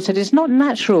positive, someone said, "It's not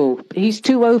natural. He's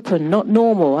too open, not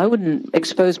normal. I wouldn't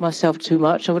expose myself too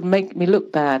much. It would make me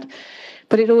look bad."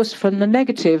 But it also, from the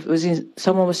negative,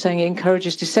 someone was saying it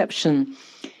encourages deception.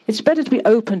 It's better to be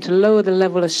open to lower the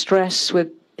level of stress. With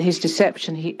his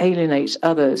deception, he alienates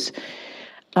others.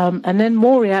 And then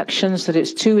more reactions that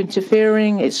it's too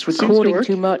interfering, it's recording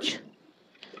too much.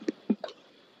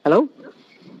 Hello?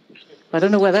 I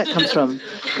don't know where that comes from.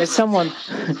 There's someone.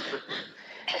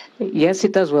 Yes,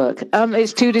 it does work.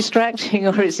 It's too distracting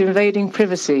or it's invading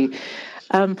privacy.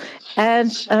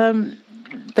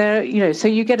 There, so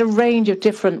you get a range of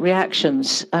different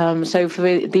reactions. So for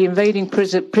the invading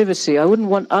privacy, I wouldn't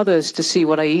want others to see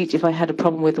what I eat if I had a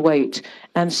problem with weight,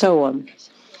 and so on.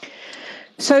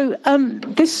 So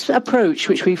this approach,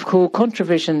 which we've called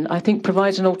contravision, I think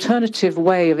provides an alternative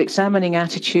way of examining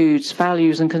attitudes,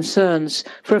 values, and concerns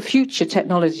for a future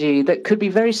technology that could be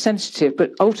very sensitive,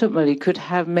 but ultimately could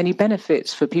have many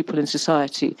benefits for people in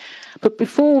society. But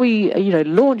before we,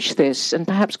 launch this, and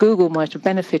perhaps Google might have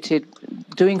benefited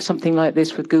doing something like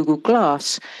this with Google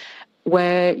Glass,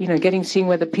 where, seeing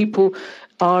whether people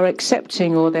are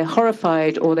accepting or they're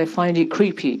horrified or they find it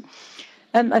creepy.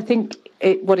 And I think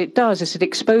what it does is it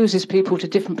exposes people to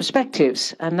different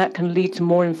perspectives, and that can lead to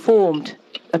more informed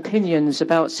opinions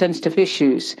about sensitive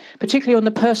issues, particularly on the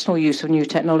personal use of new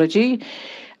technology,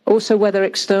 also whether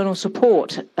external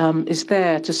support is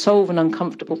there to solve an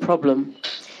uncomfortable problem,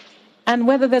 and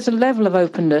whether there's a level of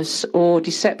openness or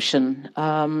deception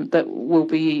that will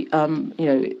be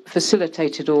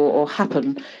facilitated or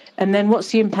happen, and then what's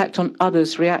the impact on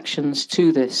others' reactions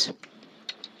to this.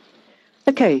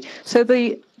 Okay, so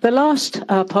the last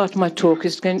part of my talk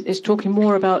is talking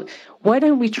more about why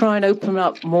don't we try and open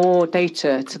up more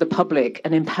data to the public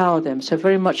and empower them? So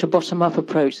very much a bottom-up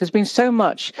approach. There's been so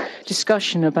much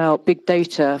discussion about big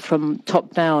data from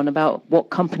top down, about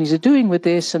what companies are doing with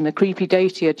this and the creepy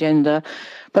data agenda.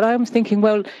 But I'm thinking,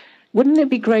 well, wouldn't it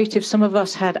be great if some of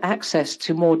us had access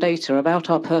to more data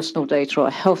about our personal data or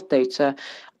our health data,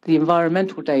 the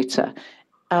environmental data,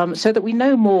 so that we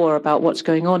know more about what's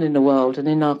going on in the world and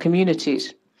in our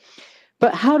communities?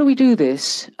 But how do we do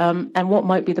this, and what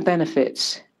might be the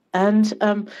benefits? And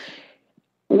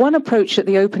one approach at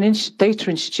the Open Data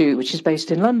Institute, which is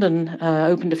based in London,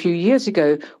 opened a few years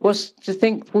ago, was to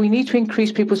think we need to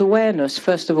increase people's awareness,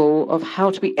 first of all, of how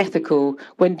to be ethical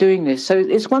when doing this. So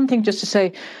it's one thing just to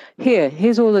say,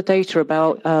 here's all the data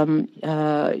about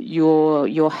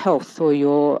your health or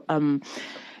your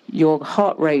your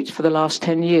heart rate for the last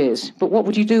 10 years. But what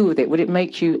would you do with it? Would it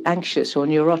make you anxious or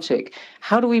neurotic?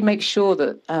 How do we make sure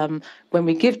that when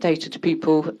we give data to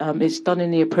people, it's done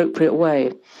in the appropriate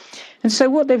way? And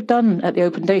so what they've done at the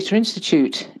Open Data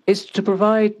Institute is to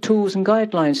provide tools and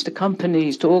guidelines to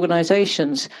companies, to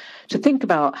organizations, to think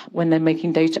about when they're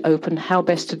making data open, how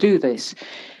best to do this.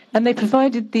 And they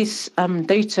provided this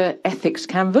data ethics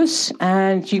canvas,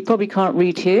 and you probably can't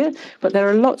read here, but there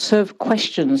are lots of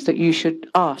questions that you should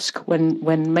ask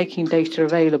when making data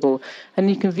available. And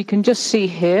you can just see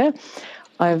here,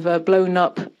 I've blown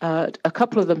up a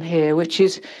couple of them here, which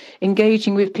is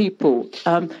engaging with people.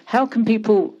 How can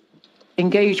people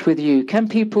engage with you? Can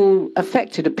people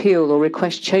affected appeal or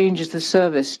request changes to the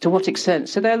service? To what extent?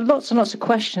 So there are lots and lots of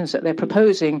questions that they're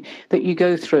proposing that you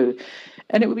go through.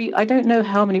 And it would be, I don't know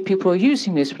how many people are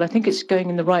using this, but I think it's going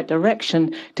in the right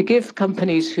direction to give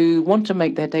companies who want to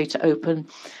make their data open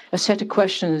a set of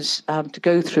questions to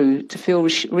go through to feel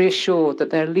reassured that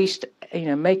they're at least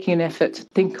making an effort to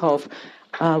think of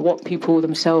what people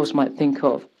themselves might think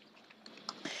of.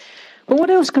 But what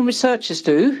else can researchers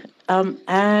do?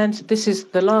 And this is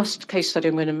the last case study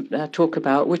I'm going to talk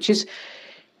about, which is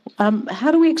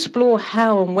how do we explore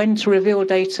how and when to reveal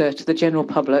data to the general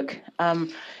public?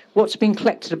 What's been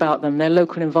collected about them, their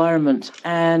local environment,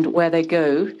 and where they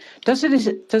go? Does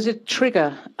it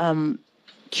trigger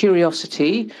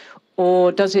curiosity,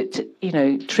 or does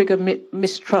it trigger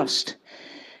mistrust?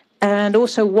 And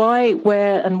also, why,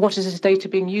 where, and what is this data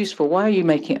being used for? Why are you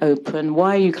making it open?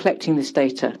 Why are you collecting this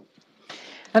data?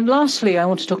 And lastly, I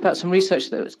want to talk about some research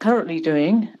that it's currently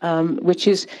doing, which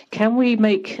is can we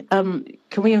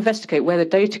investigate whether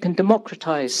data can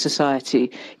democratize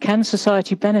society? Can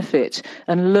society benefit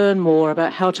and learn more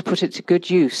about how to put it to good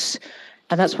use?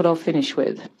 And that's what I'll finish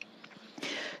with.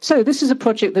 So this is a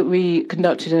project that we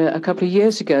conducted a couple of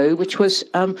years ago, which was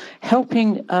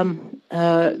helping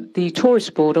the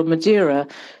tourist board on Madeira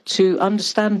to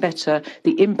understand better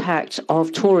the impact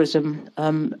of tourism,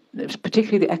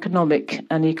 particularly the economic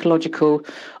and ecological,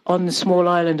 on the small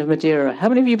island of Madeira. How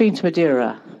many of you have been to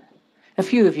Madeira? A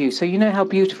few of you, so you know how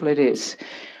beautiful it is.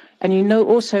 And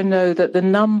also know that the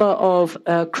number of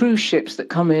cruise ships that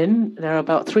come in, there are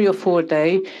about 3 or 4 a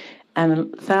day,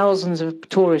 and thousands of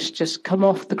tourists just come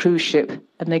off the cruise ship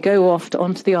and they go off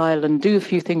onto the island, do a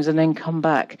few things, and then come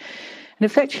back. And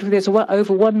effectively, there's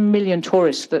over 1 million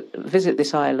tourists that visit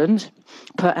this island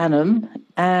per annum,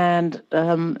 and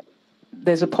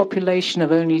there's a population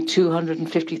of only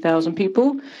 250,000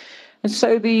 people. And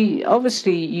so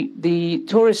obviously the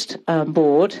tourist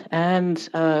board and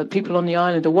people on the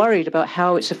island are worried about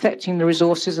how it's affecting the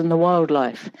resources and the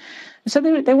wildlife. And so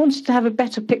they wanted to have a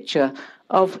better picture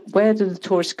of where do the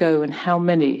tourists go and how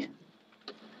many.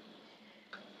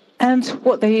 And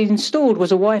what they installed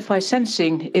was a Wi-Fi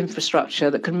sensing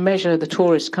infrastructure that can measure the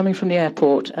tourists coming from the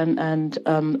airport and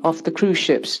off the cruise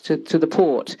ships to the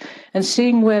port, and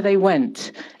seeing where they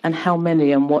went and how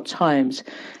many and what times.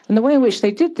 And the way in which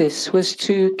they did this was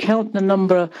to count the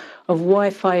number of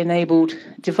Wi-Fi enabled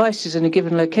devices in a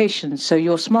given location. So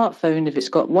your smartphone, if it's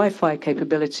got Wi-Fi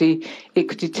capability, it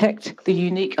could detect the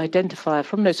unique identifier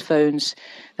from those phones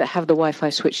that have the Wi-Fi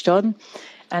switched on.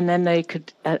 And then they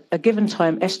could, at a given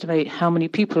time, estimate how many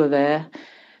people are there.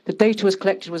 The data was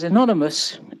collected was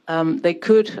anonymous. They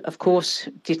could, of course,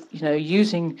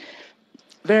 using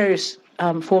various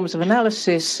forms of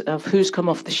analysis of who's come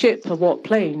off the ship and what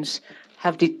planes,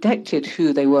 have detected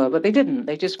who they were, but they didn't.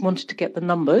 They just wanted to get the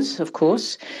numbers, of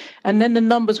course, and then the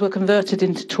numbers were converted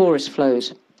into tourist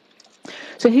flows.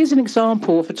 So here's an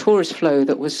example of a tourist flow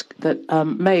that was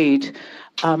made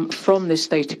from this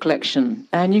data collection,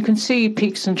 and you can see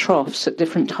peaks and troughs at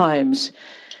different times.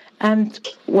 And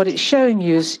what it's showing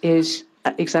you is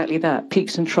exactly that,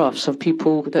 peaks and troughs of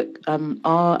people that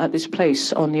are at this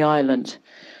place on the island.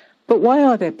 But why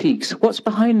are there peaks? What's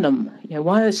behind them?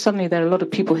 Why is suddenly there are a lot of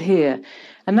people here?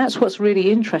 And that's what's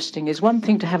really interesting. Is one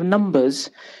thing to have numbers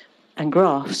and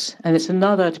graphs, and it's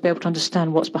another to be able to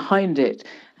understand what's behind it.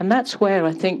 And that's where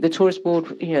I think the tourist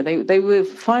board, they were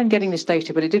fine getting this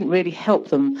data, but it didn't really help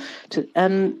them.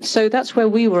 And so that's where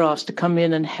we were asked to come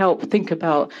in and help think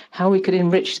about how we could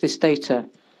enrich this data.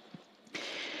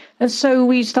 And so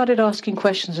we started asking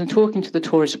questions and talking to the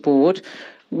tourist board.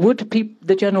 Would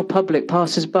the general public,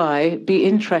 passers-by, be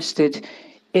interested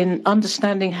in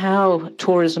understanding how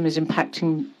tourism is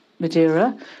impacting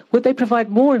Madeira? Would they provide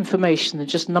more information than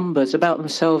just numbers about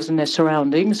themselves and their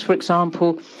surroundings? For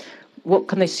example, what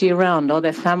can they see around? Are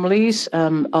there families?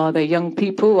 Are there young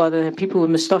people? Are there people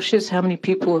with moustaches? How many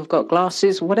people have got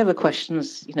glasses? Whatever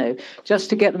questions, just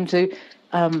to get them to...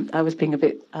 I was being a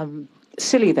bit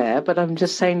silly there, but I'm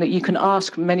just saying that you can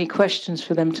ask many questions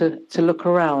for them to look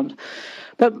around.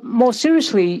 But more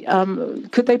seriously,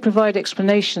 could they provide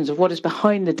explanations of what is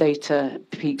behind the data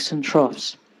peaks and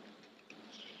troughs?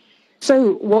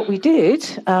 So what we did,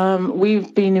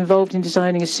 we've been involved in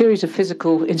designing a series of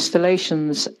physical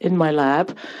installations in my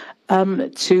lab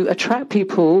to attract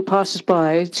people,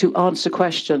 passers-by, to answer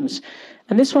questions.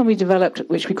 And this one we developed,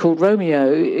 which we called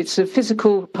Romeo. It's a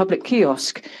physical public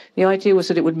kiosk. The idea was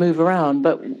that it would move around,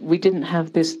 but we didn't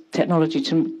have this technology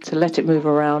to let it move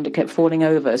around. It kept falling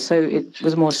over, so it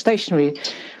was more stationary.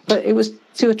 But it was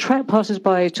to attract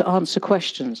passers-by to answer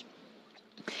questions.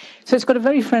 So it's got a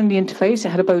very friendly interface. It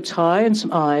had a bow tie and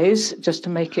some eyes just to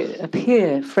make it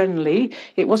appear friendly.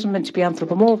 It wasn't meant to be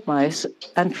anthropomorphized.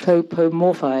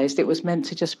 It was meant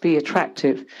to just be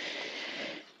attractive.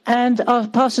 And our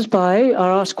passers-by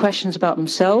are asked questions about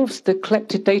themselves, the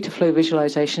collected data flow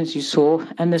visualizations you saw,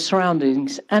 and their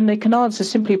surroundings. And they can answer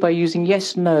simply by using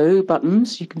yes, no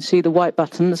buttons. You can see the white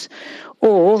buttons.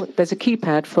 Or there's a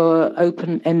keypad for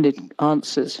open-ended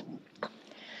answers.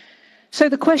 So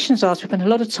the questions asked, we spent a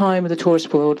lot of time with the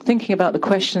tourist world thinking about the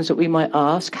questions that we might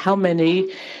ask, how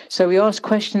many. So we asked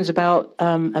questions about,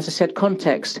 as I said,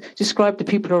 context. Describe the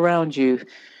people around you.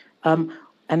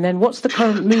 And then what's the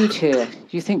current mood here?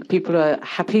 Do you think people are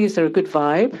happy? Is there a good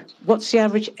vibe? What's the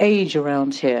average age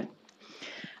around here?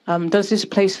 Does this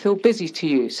place feel busy to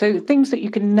you? So things that you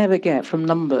can never get from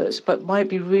numbers, but might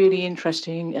be really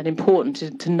interesting and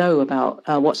important to know about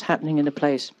what's happening in a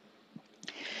place.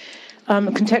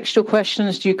 Contextual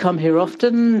questions, do you come here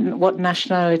often? What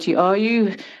nationality are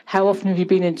you? How often have you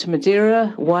been into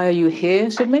Madeira? Why are you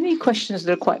here? So many questions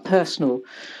that are quite personal.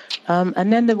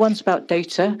 And then the ones about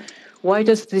data. Why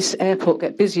does this airport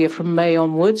get busier from May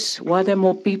onwards? Why are there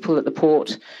more people at the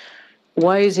port?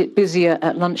 Why is it busier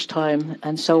at lunchtime?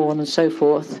 And so on and so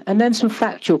forth. And then some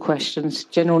factual questions,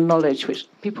 general knowledge, which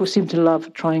people seem to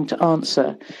love trying to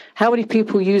answer. How many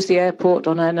people use the airport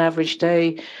on an average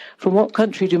day? From what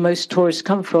country do most tourists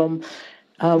come from?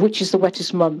 Which is the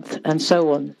wettest month? And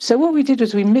so on. So what we did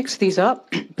was we mixed these up.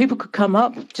 People could come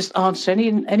up, just answer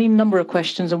any number of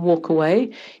questions and walk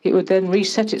away. It would then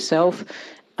reset itself.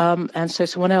 And so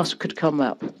someone else could come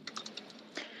up.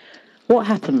 What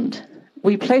happened?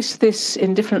 We placed this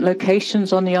in different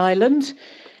locations on the island,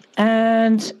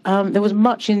 and there was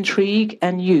much intrigue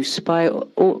and use by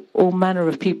all manner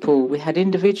of people. We had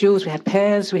individuals, we had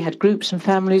pairs, we had groups and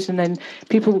families, and then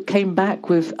people came back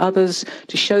with others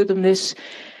to show them this.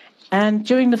 And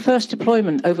during the first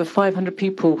deployment, over 500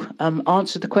 people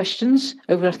answered the questions.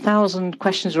 Over 1,000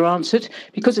 questions were answered.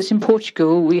 Because it's in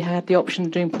Portugal, we had the option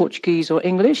of doing Portuguese or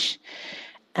English.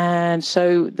 And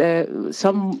so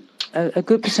a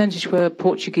good percentage were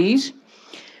Portuguese.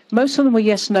 Most of them were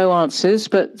yes/no answers,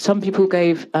 but some people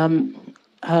gave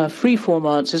free-form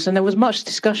answers. And there was much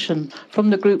discussion from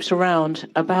the groups around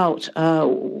about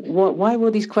why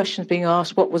were these questions being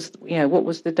asked? What was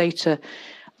the data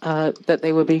that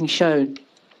they were being shown.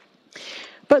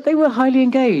 But they were highly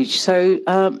engaged. So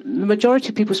the majority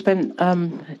of people spent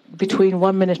between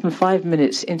 1 minute and 5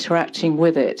 minutes interacting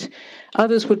with it.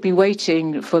 Others would be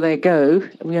waiting for their go.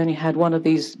 We only had one of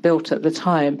these built at the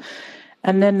time.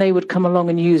 And then they would come along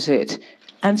and use it.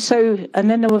 And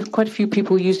then there were quite a few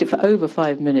people who used it for over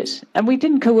 5 minutes. And we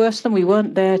didn't coerce them. We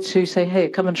weren't there to say, hey,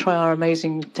 come and try our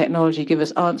amazing technology, give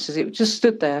us answers. It just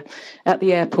stood there at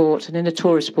the airport and in a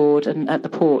tourist board and at the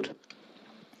port.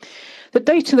 The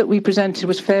data that we presented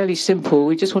was fairly simple.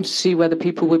 We just wanted to see whether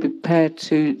people would be prepared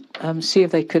to see if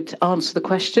they could answer the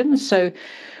question. So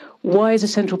why is the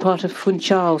central part of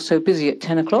Funchal so busy at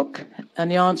 10 o'clock?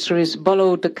 And the answer is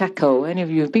bolo de cacao. Any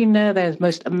of you have been there? There's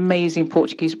most amazing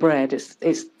Portuguese bread.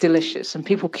 It's delicious, and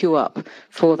people queue up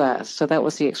for that. So that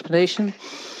was the explanation.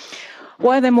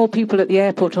 Why are there more people at the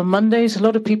airport on Mondays? A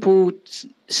lot of people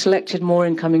selected more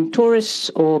incoming tourists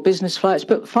or business flights,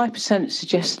 but 5%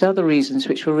 suggested other reasons,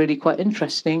 which were really quite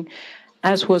interesting,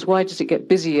 as was why does it get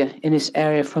busier in this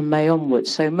area from May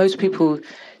onwards? So most people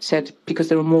said because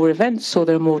there were more events or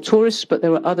there were more tourists, but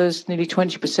there were others, nearly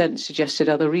 20% suggested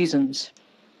other reasons.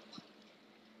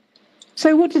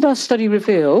 So what did our study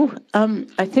reveal?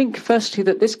 I think, firstly,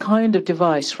 that this kind of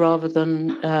device, rather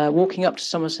than walking up to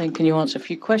someone saying, can you answer a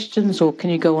few questions or can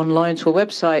you go online to a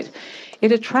website,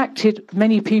 it attracted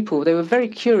many people. They were very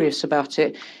curious about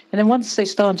it. And then once they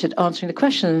started answering the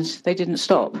questions, they didn't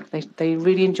stop. They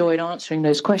really enjoyed answering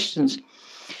those questions.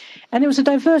 And it was a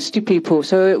diversity of people.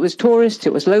 So it was tourists,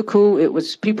 it was local, it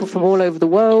was people from all over the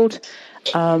world,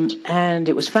 and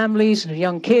it was families and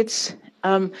young kids.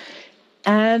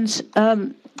 And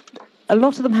a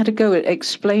lot of them had to go at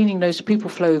explaining those people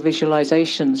flow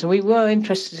visualizations. And we were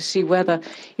interested to see whether,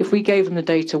 if we gave them the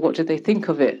data, what did they think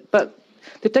of it? But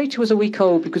the data was a week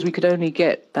old because we could only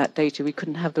get that data. We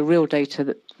couldn't have the real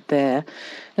data there.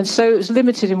 And so it was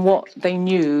limited in what they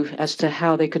knew as to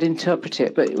how they could interpret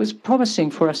it. But it was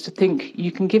promising for us to think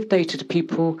you can give data to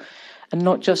people and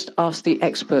not just ask the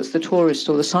experts, the tourists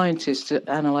or the scientists to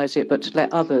analyse it, but to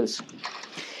let others.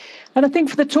 And I think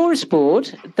for the tourist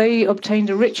board, they obtained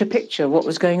a richer picture of what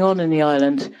was going on in the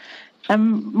island.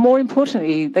 And more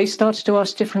importantly, they started to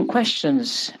ask different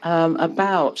questions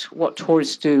about what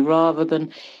tourists do rather than,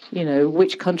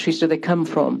 which countries do they come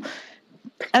from.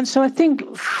 And so I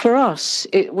think for us,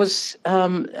 it was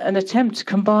an attempt to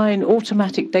combine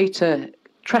automatic data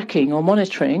tracking or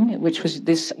monitoring, which was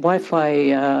this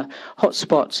Wi-Fi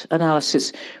hotspot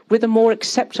analysis, with a more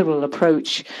acceptable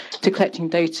approach to collecting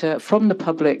data from the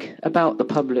public about the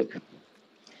public.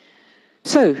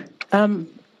 So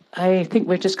I think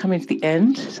we're just coming to the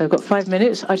end. So I've got 5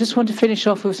 minutes. I just want to finish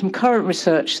off with some current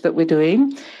research that we're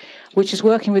doing, which is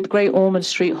working with Great Ormond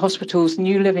Street Hospital's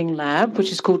New Living Lab,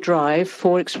 which is called DRIVE,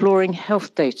 for exploring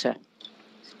health data.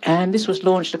 And this was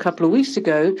launched a couple of weeks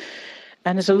ago.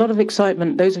 And there's a lot of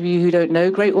excitement. Those of you who don't know,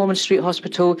 Great Ormond Street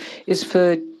Hospital is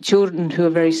for children who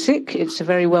are very sick. It's a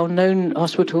very well-known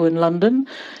hospital in London.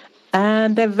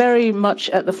 And they're very much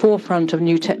at the forefront of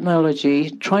new technology,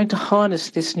 trying to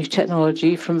harness this new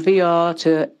technology from VR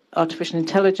to artificial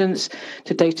intelligence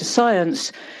to data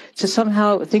science to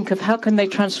somehow think of how can they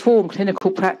transform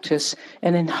clinical practice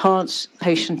and enhance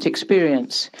patient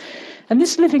experience. And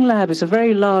this Living Lab is a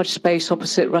very large space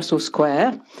opposite Russell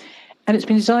Square. And it's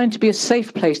been designed to be a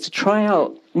safe place to try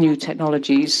out new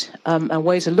technologies and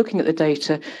ways of looking at the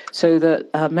data so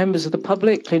that members of the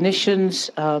public,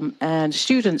 clinicians and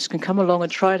students can come along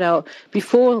and try it out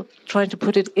before trying to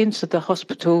put it into the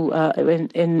hospital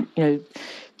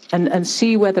and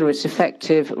see whether it's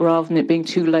effective rather than it being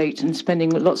too late and spending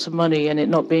lots of money and it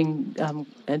not being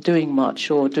doing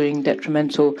much or doing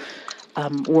detrimental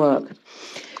work.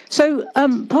 So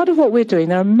part of what we're doing,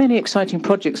 there are many exciting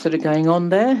projects that are going on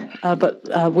there, but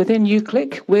within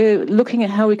UCLIC, we're looking at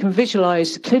how we can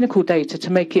visualize clinical data to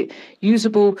make it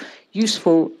usable,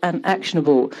 useful, and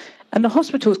actionable. And the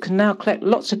hospitals can now collect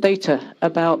lots of data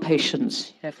about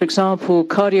patients. For example,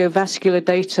 cardiovascular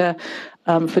data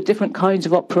for different kinds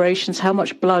of operations, how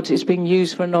much blood is being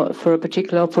used for a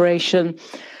particular operation,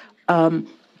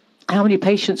 how many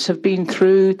patients have been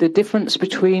through, the difference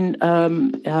between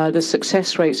the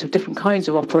success rates of different kinds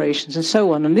of operations and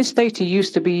so on. And this data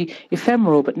used to be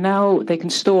ephemeral, but now they can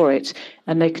store it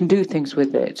and they can do things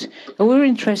with it. And we're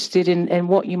interested in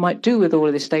what you might do with all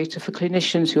of this data for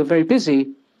clinicians who are very busy.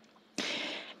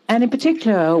 And in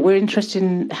particular, we're interested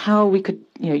in how we could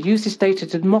use this data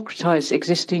to democratize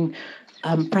existing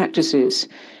practices.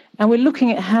 And we're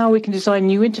looking at how we can design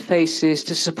new interfaces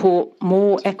to support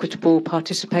more equitable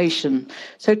participation.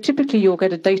 So typically you'll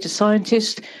get a data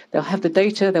scientist, they'll have the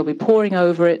data, they'll be poring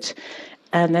over it,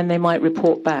 and then they might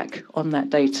report back on that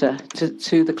data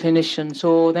to the clinicians,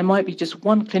 or there might be just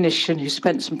one clinician who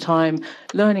spent some time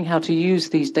learning how to use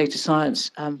these data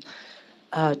science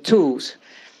tools.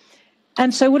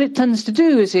 And so what it tends to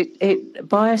do is it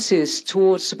biases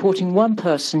towards supporting one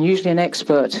person, usually an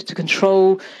expert, to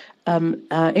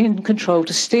in control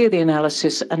to steer the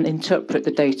analysis and interpret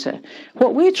the data.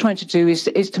 What we're trying to do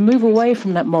is to move away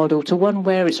from that model to one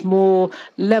where it's more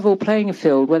level playing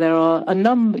field, where there are a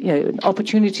number,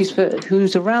 opportunities for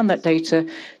who's around that data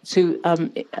to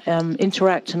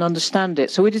interact and understand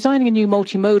it. So we're designing a new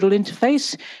multimodal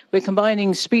interface. We're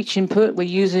combining speech input. We're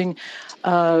using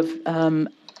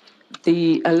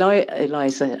the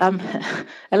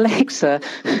Alexa,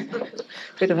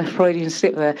 bit of a Freudian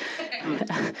slip there,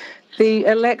 the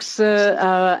Alexa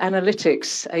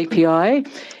Analytics API,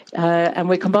 and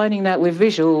we're combining that with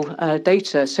visual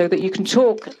data so that you can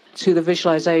talk to the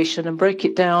visualization and break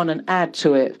it down and add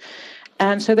to it,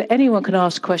 and so that anyone can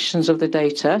ask questions of the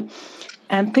data,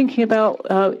 and thinking about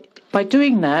by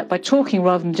doing that, by talking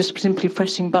rather than just simply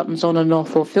pressing buttons on and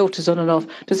off or filters on and off,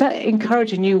 does that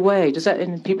encourage a new way? Does that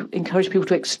encourage people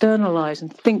to externalize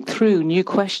and think through new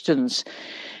questions?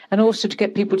 And also to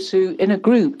get people to, in a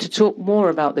group, to talk more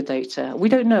about the data. We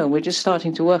don't know. We're just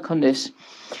starting to work on this.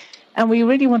 And we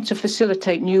really want to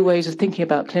facilitate new ways of thinking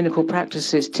about clinical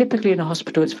practices. Typically in a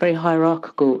hospital, it's very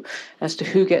hierarchical as to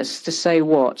who gets to say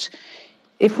what.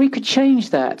 If we could change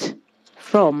that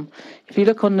from. If you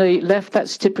look on the left,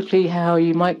 that's typically how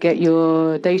you might get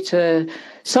your data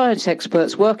science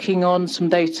experts working on some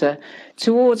data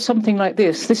towards something like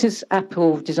this. This is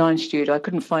Apple Design Studio. I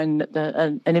couldn't find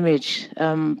an image,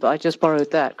 but I just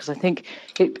borrowed that because I think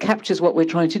it captures what we're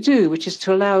trying to do, which is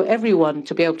to allow everyone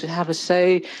to be able to have a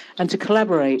say and to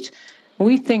collaborate.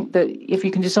 We think that if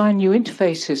you can design new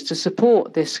interfaces to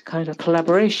support this kind of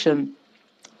collaboration,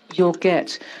 you'll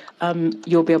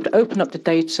be able to open up the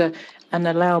data and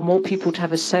allow more people to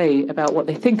have a say about what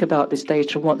they think about this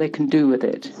data and what they can do with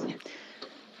it.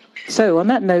 So on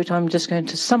that note, I'm just going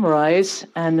to summarize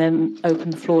and then open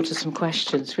the floor to some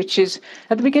questions, which is,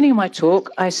 at the beginning of my talk,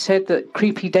 I said that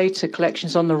creepy data collection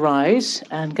is on the rise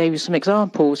and gave you some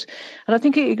examples. And I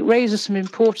think it raises some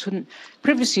important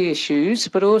privacy issues,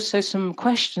 but also some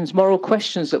questions, moral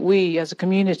questions that we as a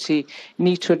community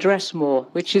need to address more,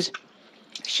 which is,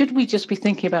 should we just be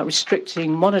thinking about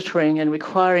restricting, monitoring, and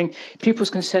requiring people's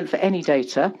consent for any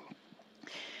data?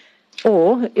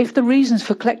 Or, if the reasons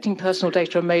for collecting personal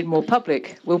data are made more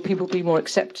public, will people be more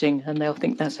accepting and they'll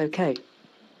think that's okay?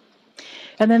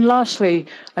 And then lastly,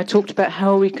 I talked about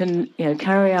how we can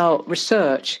carry out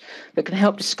research that can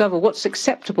help discover what's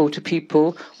acceptable to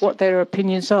people, what their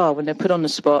opinions are when they're put on the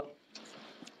spot.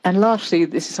 And lastly,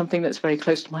 this is something that's very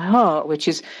close to my heart, which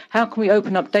is how can we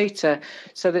open up data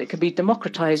so that it can be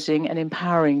democratizing and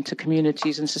empowering to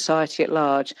communities and society at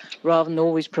large, rather than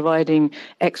always providing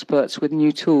experts with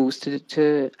new tools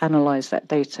to analyze that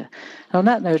data. And on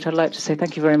that note, I'd like to say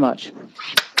thank you very much.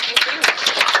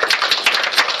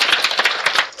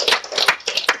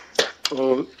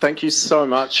 Well, thank you so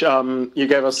much. You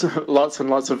gave us lots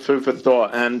and lots of food for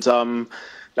thought. And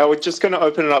now we're just going to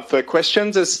open it up for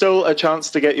questions. There's still a chance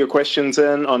to get your questions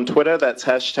in on Twitter. That's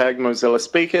hashtag Mozilla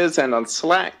Speakers, and on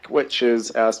Slack, which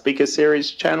is our Speaker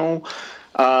Series channel.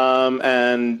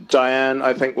 And Diane,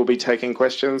 I think, will be taking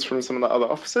questions from some of the other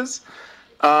officers.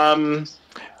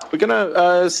 We're going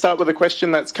to start with a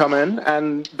question that's come in,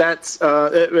 and that's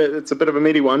it's a bit of a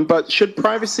meaty one, but should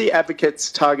privacy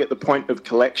advocates target the point of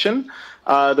collection,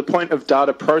 the point of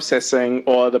data processing,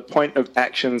 or the point of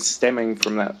action stemming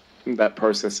from that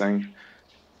processing?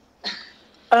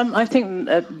 I think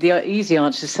the easy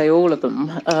answer is say all of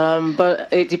them,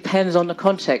 but it depends on the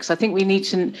context. I think we need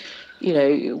to,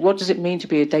 what does it mean to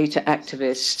be a data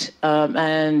activist?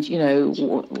 And,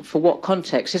 for what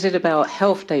context? Is it about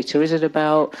health data? Is it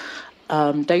about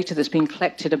data that's being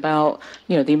collected about,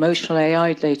 the emotional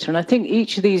AI data? And I think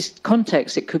each of these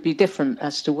contexts, it could be different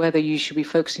as to whether you should be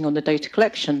focusing on the data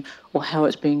collection or how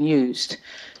it's being used.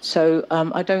 So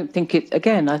I don't think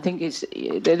I think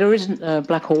there isn't a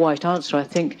black or white answer. I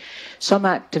think some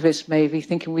activists may be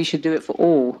thinking we should do it for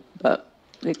all, but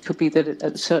it could be that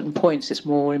at certain points it's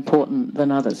more important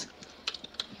than others.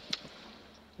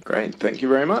 Great, thank you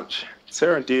very much.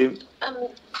 Sarah, do you?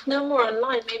 No more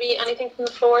online. Maybe anything from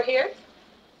the floor here?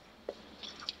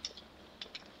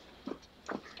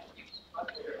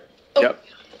 Oh, yep.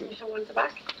 We have one at the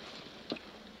back.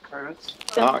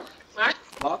 Mark.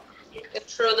 Mark?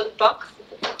 Throw the box.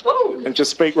 Whoa! And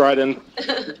just speak right in.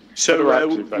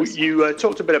 So you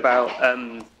talked a bit about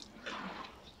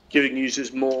giving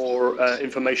users more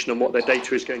information on what their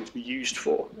data is going to be used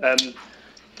for.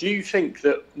 Do you think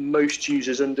that most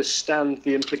users understand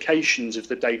the implications of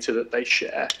the data that they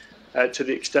share to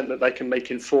the extent that they can make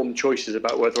informed choices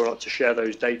about whether or not to share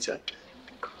those data?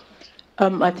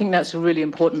 I think that's a really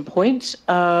important point.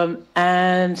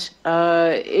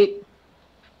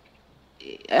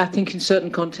 I think in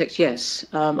certain contexts, yes.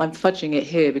 I'm fudging it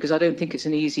here because I don't think it's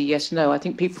an easy yes/no. I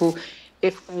think people,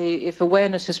 if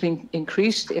awareness has been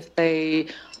increased, if they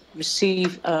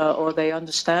receive or they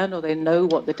understand or they know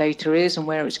what the data is and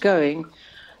where it's going,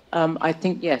 I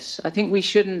think yes. I think we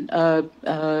shouldn't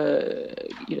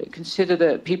consider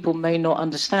that people may not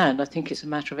understand. I think it's a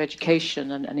matter of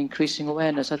education and increasing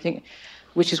awareness. I think,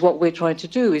 which is what we're trying to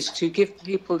do, is to give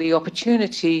people the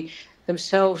opportunity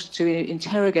themselves to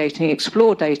interrogate and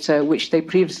explore data which they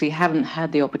previously haven't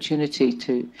had the opportunity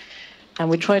to. And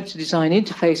we're trying to design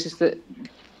interfaces that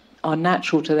are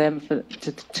natural to them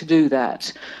to do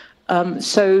that.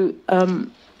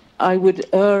 I would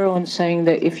err on saying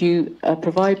that if you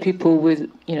provide people with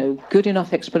good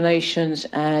enough explanations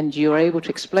and you're able to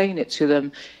explain it to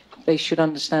them, they should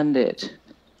understand it.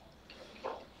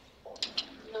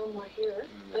 No more here.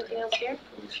 Anything else here?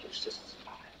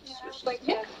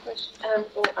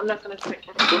 I'm not going to click.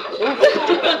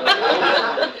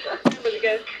 Really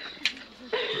good.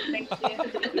 Thank you.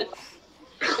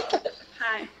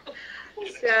 Hi.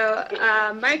 So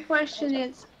my question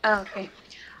is,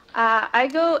 I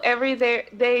go every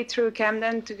day through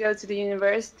Camden to go to the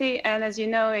university, and as you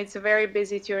know, it's a very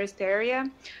busy tourist area.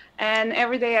 And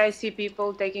every day I see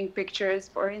people taking pictures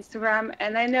for Instagram,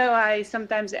 and I know I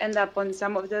sometimes end up on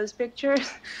some of those pictures.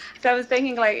 So I was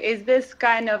thinking, like, is this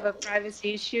kind of a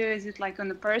privacy issue? Is it like on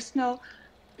a personal?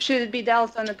 Should it be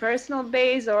dealt on a personal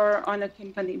base or on a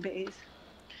company base?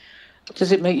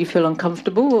 Does it make you feel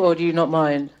uncomfortable, or do you not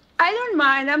mind? I don't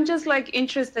mind. I'm just like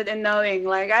interested in knowing.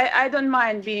 Like I don't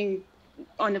mind being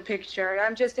on a picture.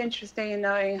 I'm just interested in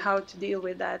knowing how to deal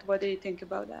with that. What do you think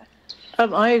about that?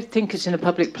 I think it's in a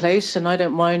public place, and I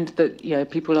don't mind that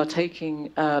people are taking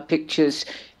pictures.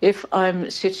 If I'm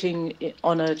sitting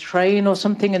on a train or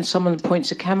something and someone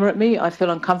points a camera at me, I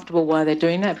feel uncomfortable why they're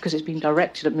doing that because it's being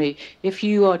directed at me. If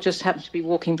you are just happen to be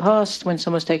walking past when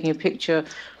someone's taking a picture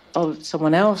of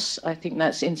someone else, I think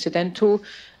that's incidental.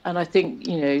 And I think,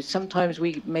 sometimes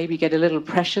we maybe get a little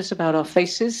precious about our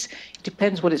faces. It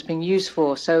depends what it's being used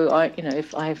for. So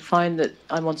if I find that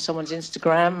I'm on someone's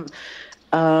Instagram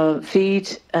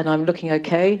feed and I'm looking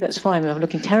okay, that's fine. If I'm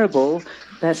looking terrible,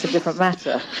 that's a different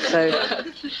matter. So.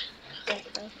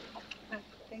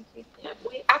 Thank you. Yeah,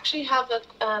 we actually have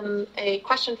a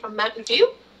question from Mountain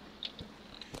View.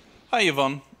 Hi,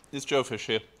 Yvonne. It's Joe Fish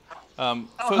here.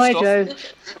 Hi, Joe.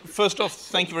 First off,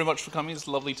 thank you very much for coming. It's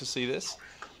lovely to see this.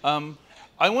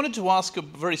 I wanted to ask a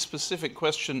very specific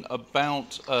question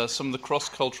about some of the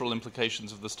cross-cultural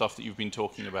implications of the stuff that you've been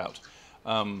talking about.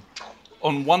 On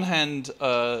one hand,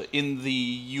 in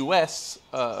the US,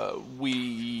 from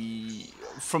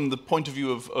the point of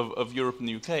view of Europe and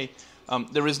the UK,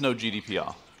 there is no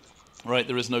GDPR, right?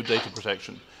 There is no data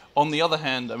protection. On the other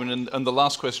hand, I mean, and the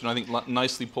last question I think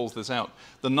nicely pulls this out,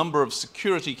 the number of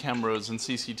security cameras and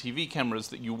CCTV cameras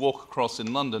that you walk across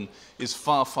in London is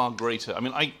far, far greater. I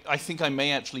mean, I think I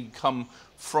may actually come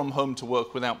from home to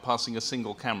work without passing a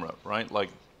single camera, right?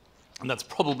 And that's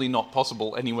probably not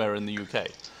possible anywhere in the UK.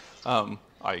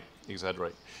 I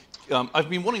exaggerate. I've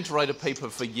been wanting to write a paper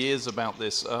for years about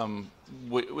this.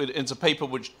 It's a paper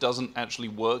which doesn't actually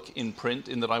work in print,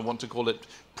 in that I want to call it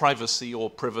privacy or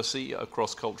privacy, a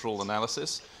cross-cultural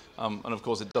analysis. And of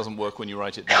course, it doesn't work when you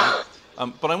write it down.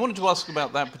 But I wanted to ask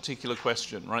about that particular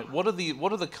question, right? What are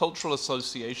the cultural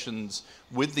associations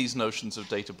with these notions of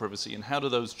data privacy, and how do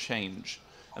those change?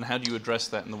 And how do you address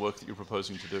that in the work that you're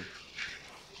proposing to do?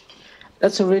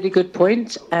 That's a really good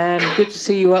point, and good to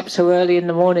see you up so early in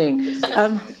the morning.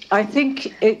 I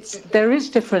think there is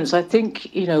difference. I think,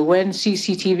 when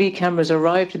CCTV cameras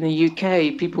arrived in the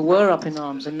UK, people were up in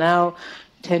arms, and now,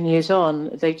 10 years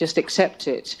on, they just accept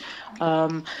it.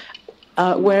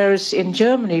 Whereas in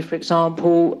Germany, for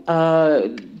example,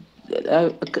 a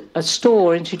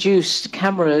store introduced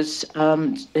cameras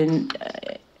in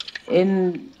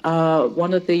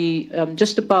one of the,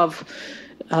 just above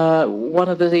one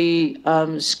of the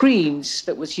screens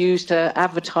that was used to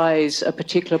advertise a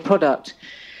particular product.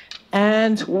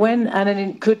 And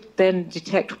it could then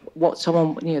detect what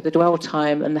someone, the dwell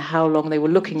time and how long they were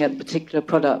looking at particular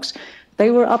products. They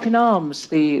were up in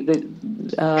arms,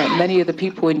 many of the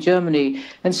people in Germany.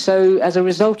 And so as a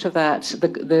result of that,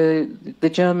 the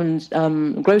German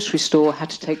grocery store had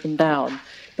to take them down.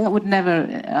 That would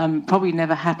probably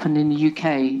never happen in the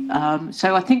UK.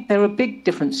 So I think there are big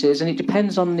differences, and it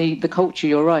depends on the culture,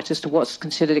 you're right, as to what's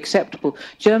considered acceptable.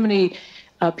 Germany,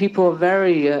 people are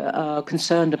very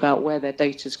concerned about where their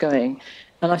data is going.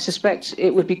 And I suspect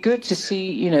it would be good to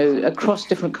see, across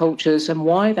different cultures and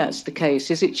why that's the case.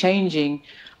 Is it changing,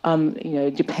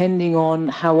 depending on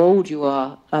how old you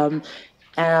are,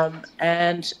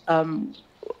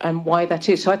 and why that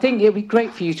is. So I think it would be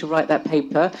great for you to write that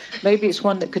paper. Maybe it's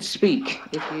one that could speak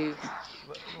if you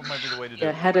might be the way to do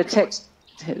it. Had a text.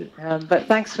 But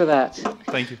thanks for that.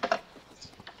 Thank you.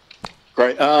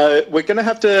 Great. We're going to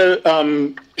have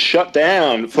to shut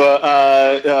down for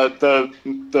the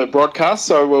broadcast,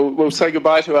 so we'll say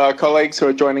goodbye to our colleagues who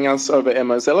are joining us over at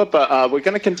Mozilla, but we're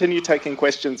going to continue taking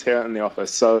questions here in the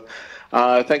office. So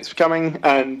thanks for coming,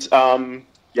 and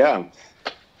yeah.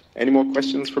 Any more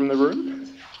questions from the room?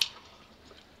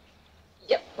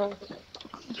 Yep.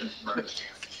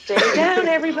 Stay down,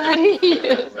 everybody.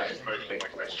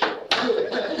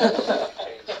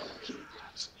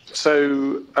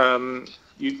 So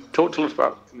you talked a lot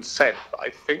about consent, but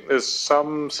I think there's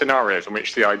some scenarios in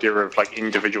which the idea of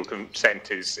individual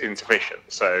consent is insufficient.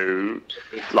 So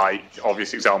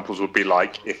obvious examples would be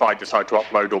if I decide to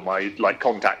upload all my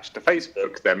contacts to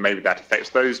Facebook, then maybe that affects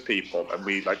those people, and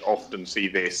we often see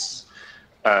this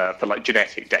for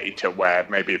genetic data, where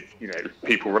maybe if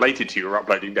people related to you are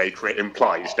uploading data, it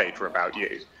implies data about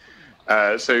you.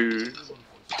 So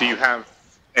do you have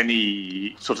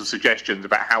any sort of suggestions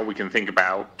about how we can think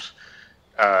about,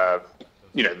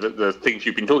 the things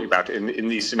you've been talking about in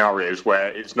these scenarios where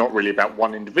it's not really about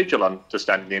one individual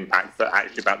understanding the impact, but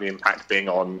actually about the impact being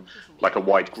on like a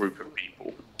wide group of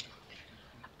people?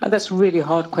 That's a really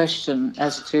hard question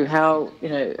as to how,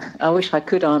 I wish I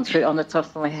could answer it on the top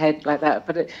of my head like that.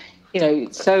 But,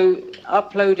 so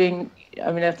uploading,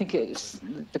 I think it's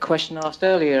the question asked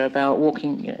earlier about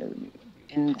walking,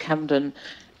 in Camden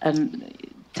and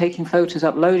taking photos,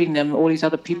 uploading them, all these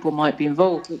other people might be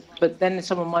involved, but then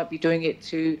someone might be doing it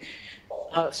to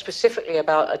specifically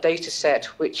about a data set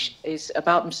which is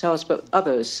about themselves but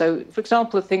others. So, for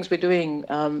example, the things we're doing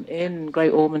in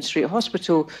Great Ormond Street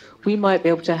Hospital, we might be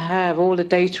able to have all the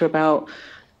data about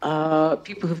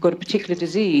people who've got a particular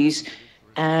disease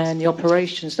and the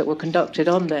operations that were conducted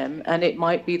on them, and it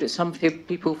might be that some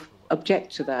people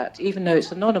object to that, even though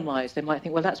it's anonymized. They might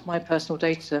think, well, that's my personal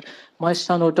data. My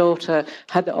son or daughter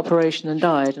had the operation and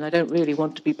died, and I don't really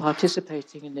want to be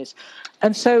participating in this.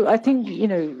 And so I think,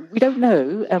 we don't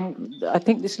know. I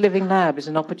think this Living Lab is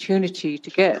an opportunity to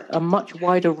get a much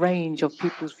wider range of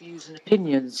people's views and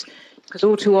opinions, because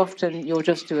all too often you'll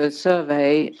just do a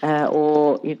survey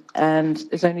and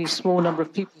there's only a small number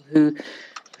of people who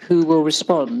will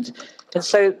respond. And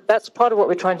so that's part of what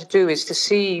we're trying to do, is to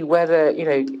see whether,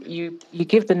 you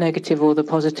give the negative or the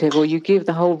positive, or you give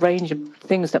the whole range of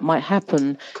things that might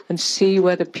happen, and see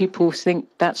whether people think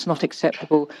that's not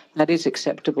acceptable, that is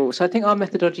acceptable. So I think our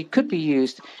methodology could be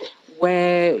used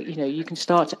where, you can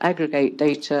start to aggregate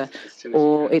data,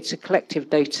 or it's a collective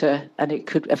data and it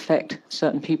could affect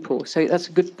certain people. So that's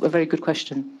a very good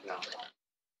question.